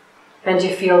 And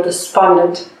you feel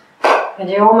despondent. And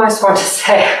you almost want to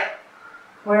say,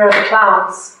 where are the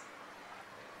clowns?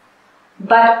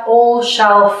 But all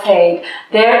shall fade.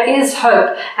 There is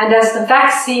hope. And as the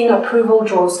vaccine approval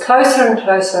draws closer and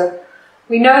closer,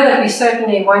 we know that we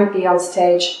certainly won't be on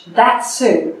stage that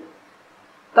soon.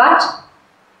 But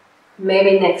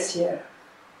maybe next year.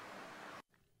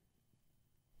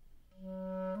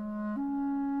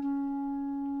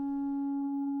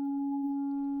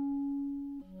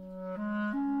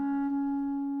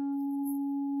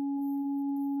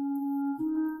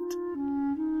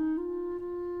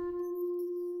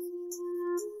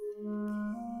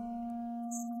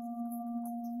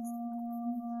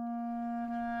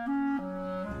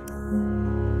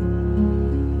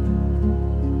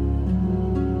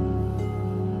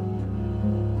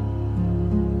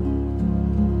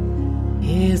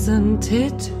 Isn't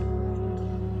it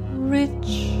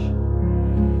rich?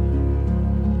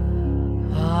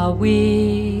 Are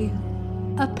we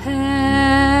a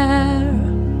pair?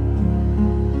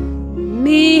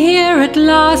 Me here at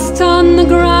last on the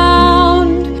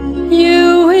ground,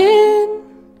 you in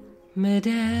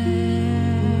midair.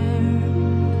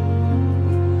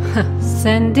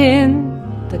 Send in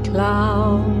the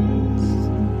clowns.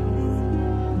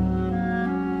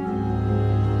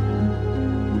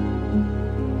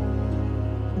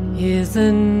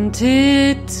 Isn't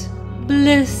it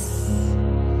bliss?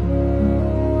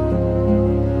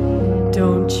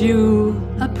 Don't you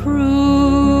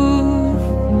approve?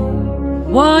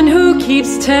 One who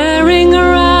keeps tearing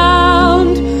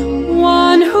around,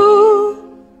 one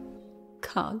who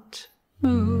can't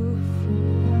move.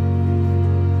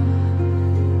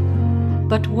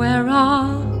 But where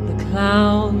are the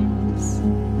clowns?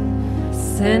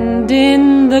 Send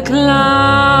in the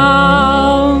clowns.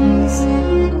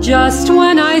 Just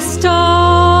when I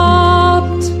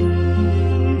stopped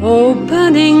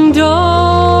opening doors,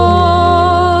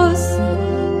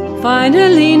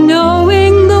 finally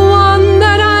knowing the one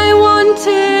that I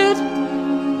wanted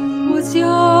was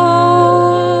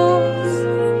yours,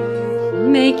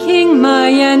 making my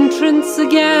entrance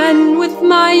again with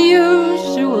my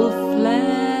usual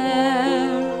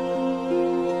flair,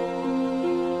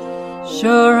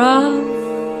 sure of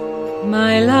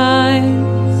my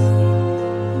lines.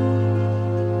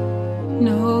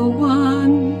 No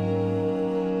one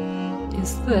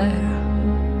is there.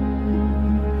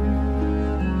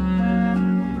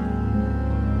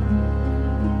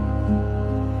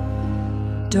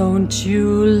 Don't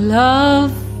you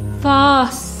love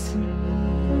us?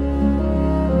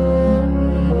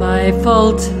 My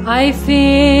fault, I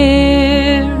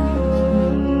fear.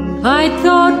 I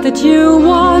thought that you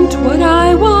want what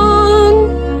I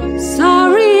want.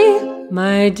 Sorry,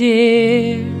 my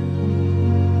dear.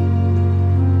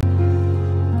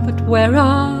 Where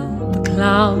are the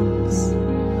clowns?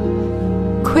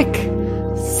 Quick,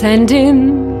 send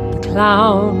in the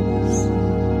clowns.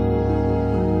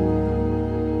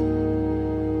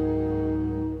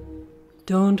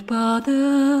 Don't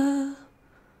bother,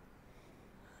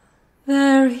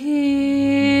 they're here.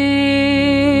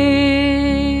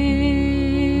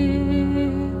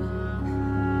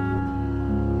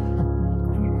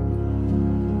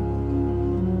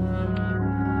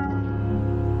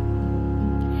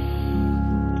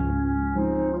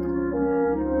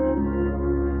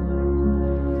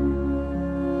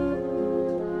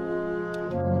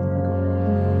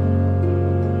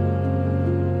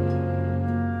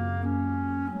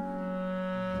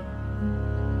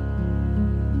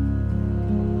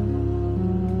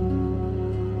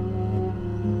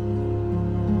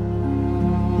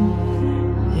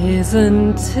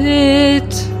 Isn't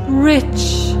it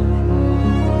rich?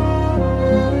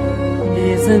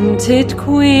 Isn't it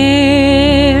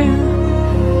queer?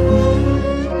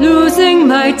 Losing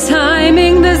my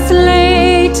timing this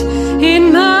late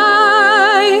in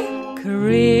my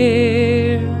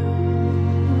career.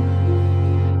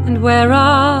 And where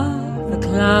are the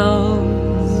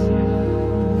clowns?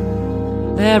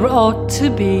 There ought to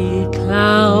be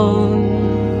clowns.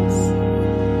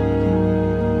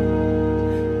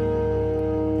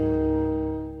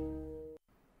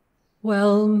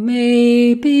 Well,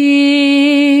 maybe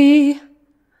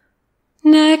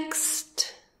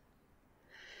next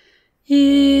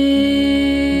year.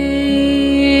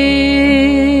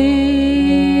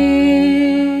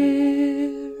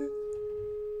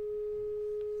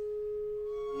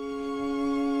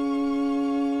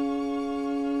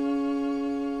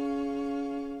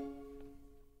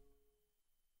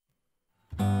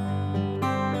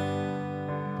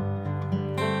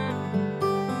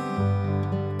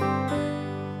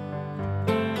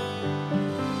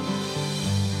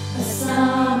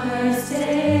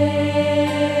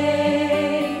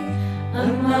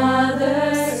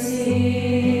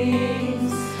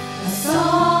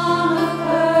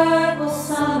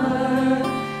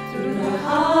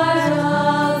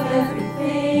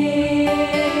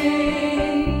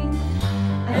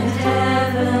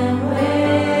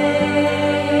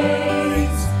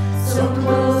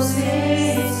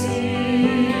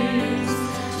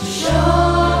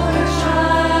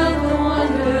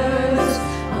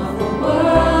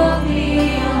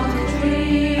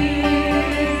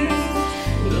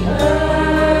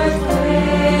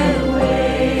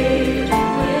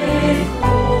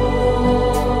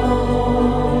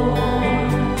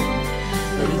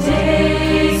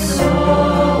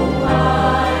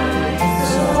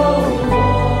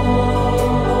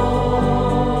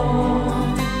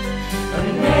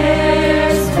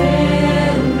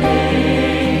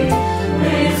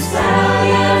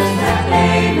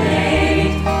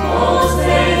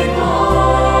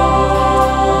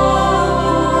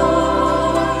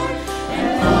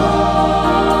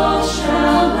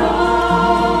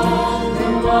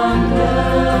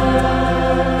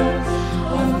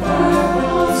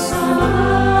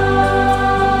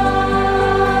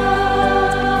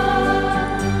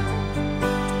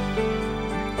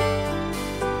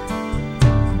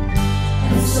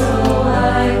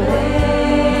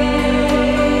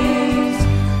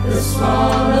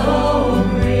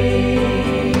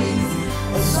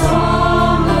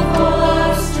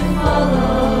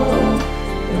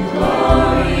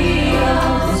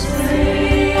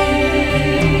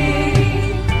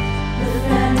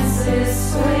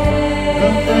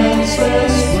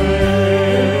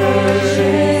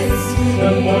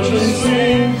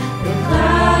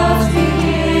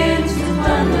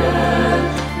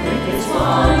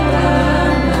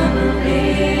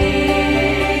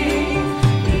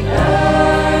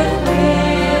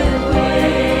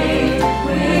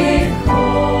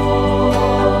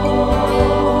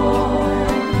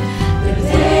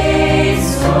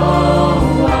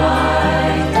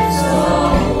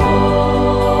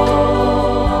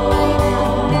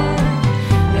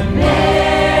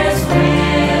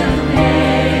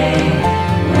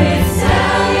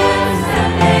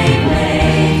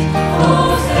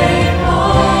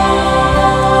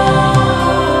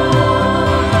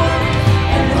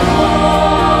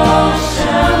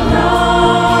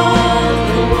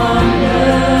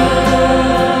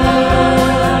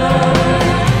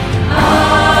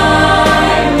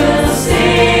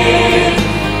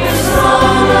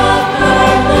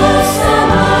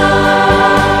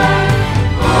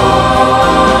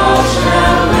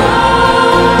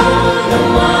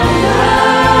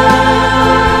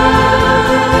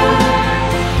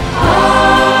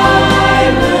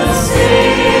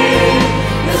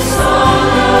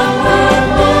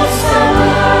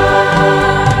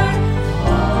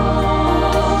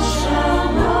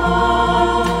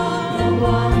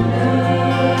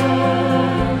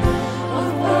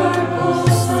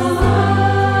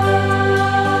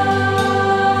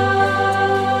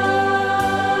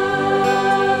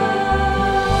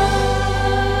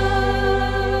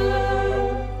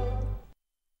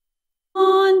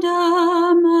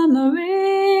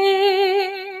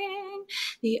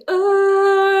 the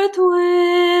earth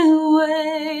will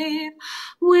wave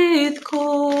with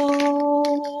cold.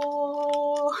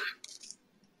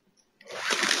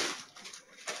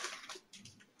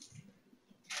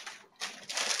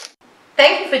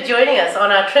 Thank you for joining us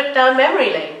on our trip down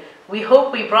memory lane. We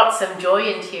hope we brought some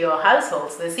joy into your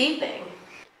households this evening.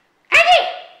 Eddie!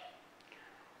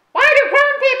 Why do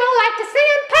grown people like to sing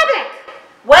in public?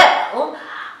 Well,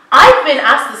 I've been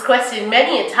asked this question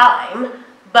many a time,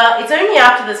 but it's only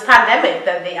after this pandemic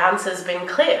that the answer's been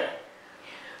clear.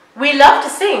 We love to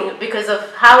sing because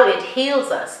of how it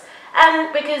heals us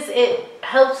and because it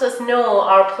helps us know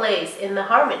our place in the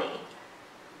harmony.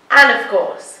 And of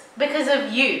course, because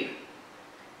of you.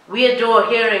 We adore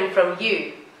hearing from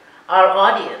you, our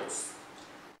audience.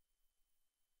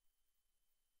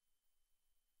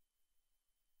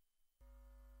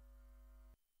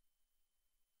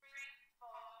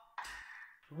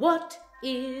 What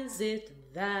is it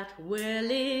that we're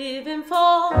living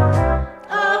for?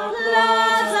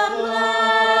 Applause,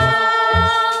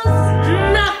 applause.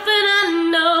 Nothing I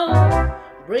know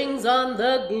brings on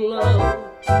the glow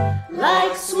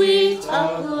like sweet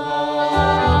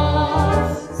applause.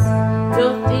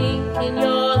 You're thinking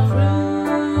you're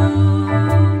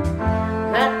through,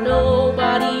 that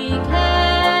nobody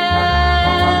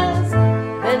cares,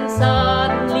 then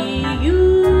suddenly you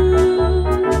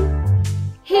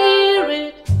hear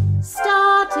it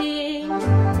starting,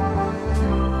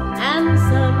 and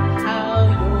somehow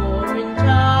you're in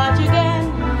charge again,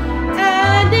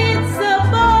 and it's a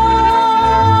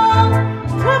ball.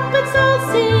 Trumpets all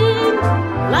sing,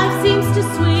 life seems to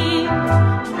swing,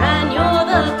 and you're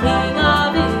the king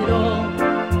of it all,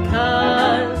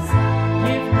 'cause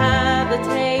you've had the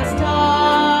taste of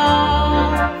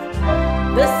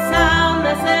the sound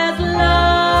that says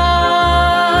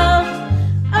love.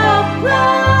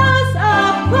 Applause,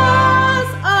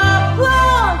 applause,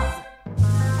 applause.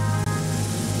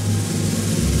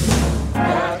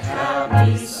 That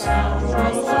happy sound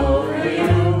rolls over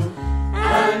you,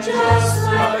 and just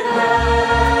like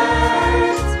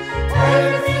that,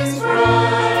 everything's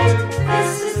bright.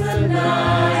 This is the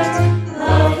night.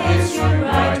 Love hits you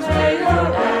right where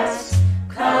you're at,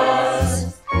 'cause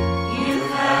you've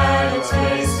had a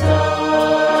taste of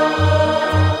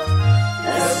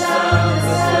the sound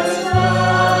that says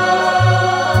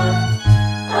love.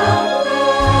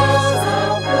 Applause,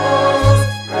 applause.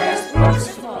 There's roars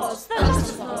of applause, thousands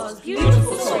of applause.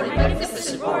 Beautiful, soaring,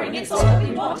 magnificent, roaring. It's all that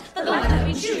we want. The life that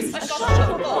we choose. A shot of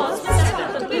applause. We'll set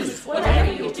out the blues.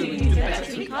 Whatever you do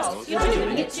better because you're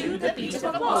doing it to the beat of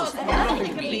applause, and nothing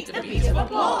can beat the beat of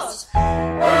applause.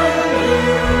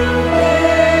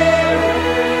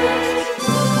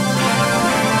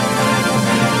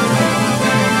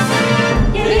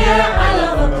 Yeah, I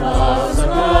love applause,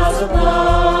 applause,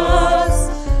 applause.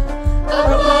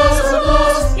 Applause,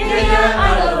 applause. Yeah, I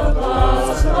love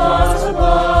applause, applause,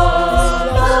 applause.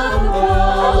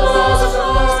 Applause,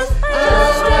 applause.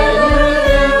 Just when you're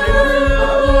there,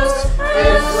 applause.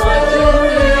 It's what you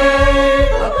need.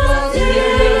 Applause, you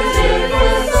take the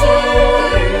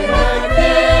soaring like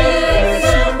this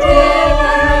and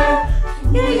roar.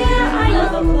 Yeah, I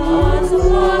love applause,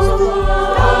 applause, applause.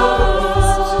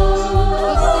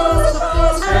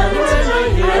 And when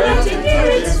I like to hear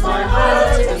it, it's my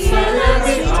heart to hear it.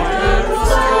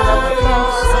 Applause,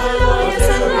 applause. I love it, I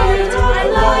love it, I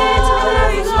love it.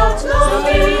 There is lots of love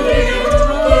in it.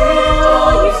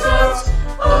 All you shout,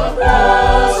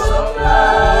 applause,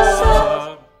 applause.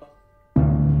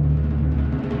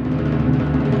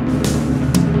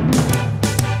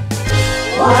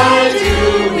 Why do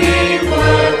we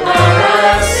work our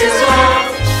asses off?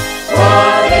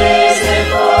 What is it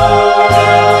for?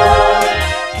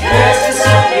 Can't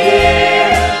disappear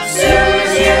soon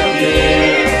as you're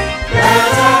here. That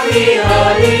happy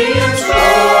audience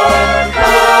roar,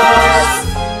 'cause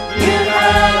you've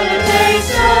had a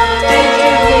taste of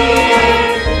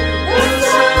the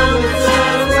sound that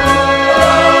says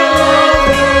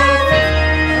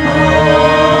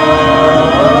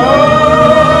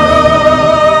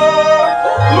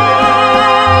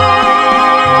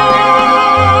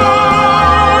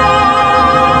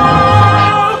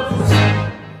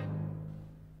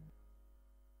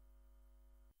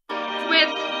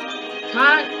With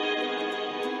cut.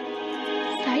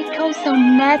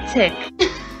 Psychosomatic.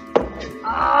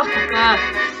 Oh, fuck.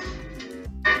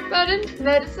 But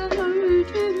that's a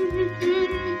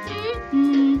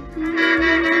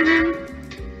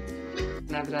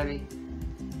Abu Dhabi.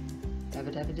 Abu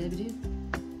Dhabi, Dhabi, Dhabi.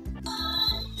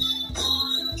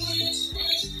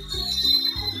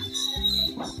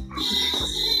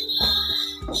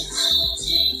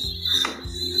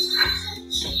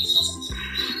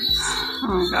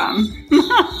 Oh.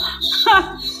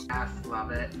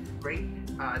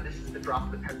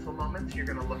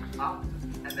 up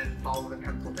and then follow the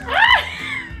pencil down.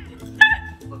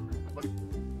 Look.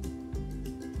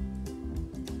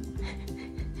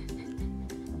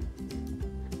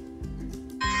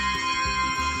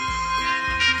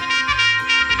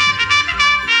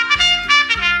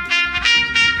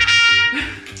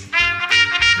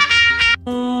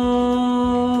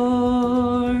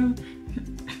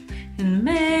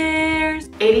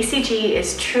 ADCG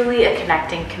is truly a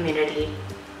connecting community.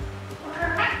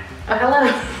 Oh,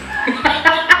 hello.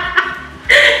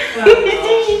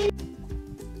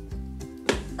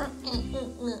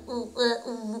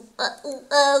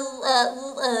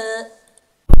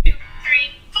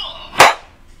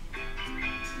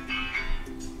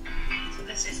 So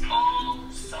this is all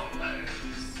solos.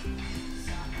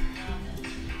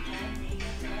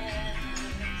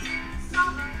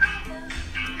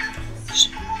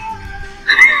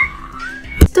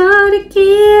 Start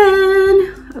again.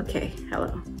 Okay,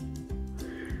 hello.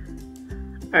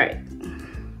 All right.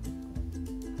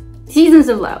 Seasons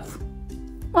of Love.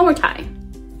 One more time.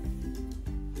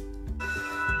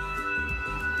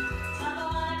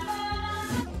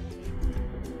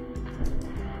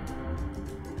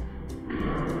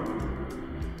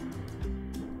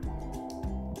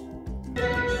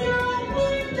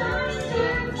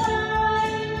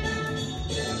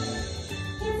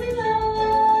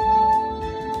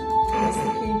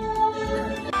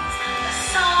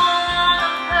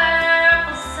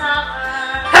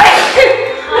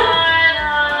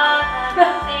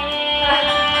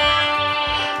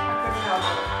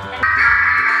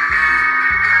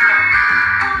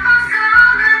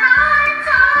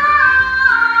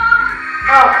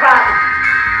 Oh crap!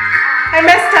 I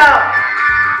messed up!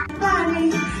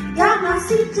 Got my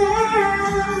seat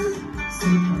down.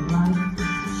 Super light,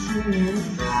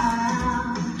 shimmering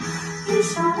down. You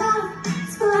shut up,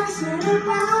 splashing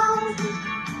around.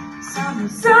 Summer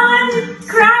sun,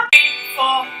 crap.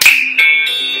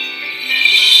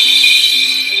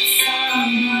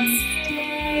 Summer's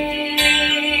day,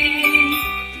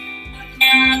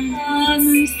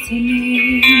 summer's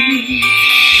day.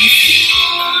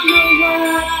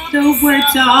 The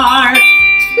words are.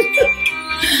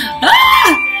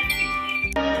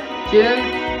 June.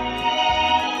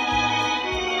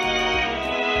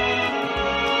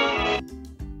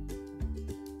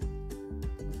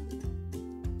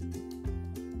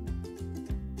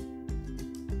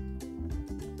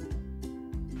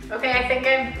 Okay, I think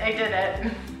I did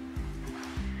it.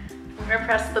 I'm gonna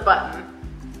press the button.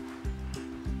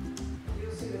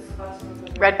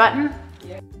 Red button?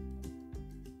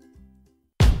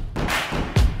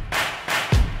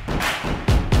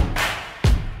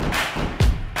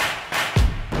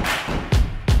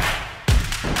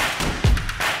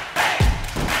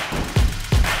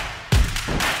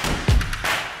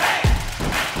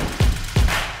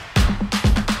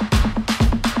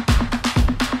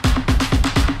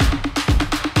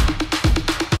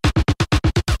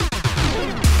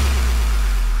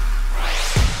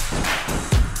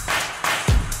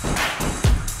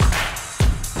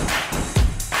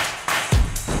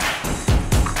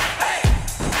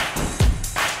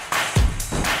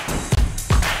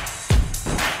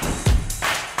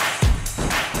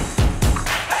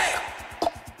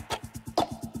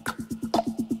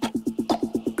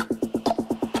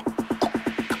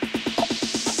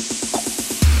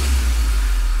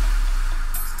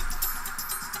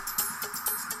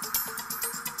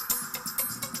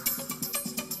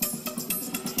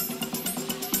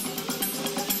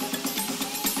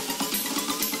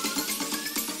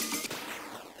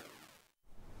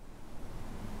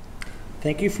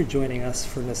 Thank you for joining us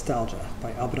for Nostalgia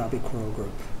by Abu Dhabi Choral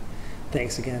Group.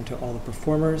 Thanks again to all the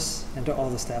performers and to all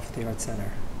the staff at the Art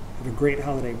Center. Have a great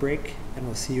holiday break, and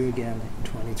we'll see you again in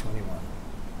 2021.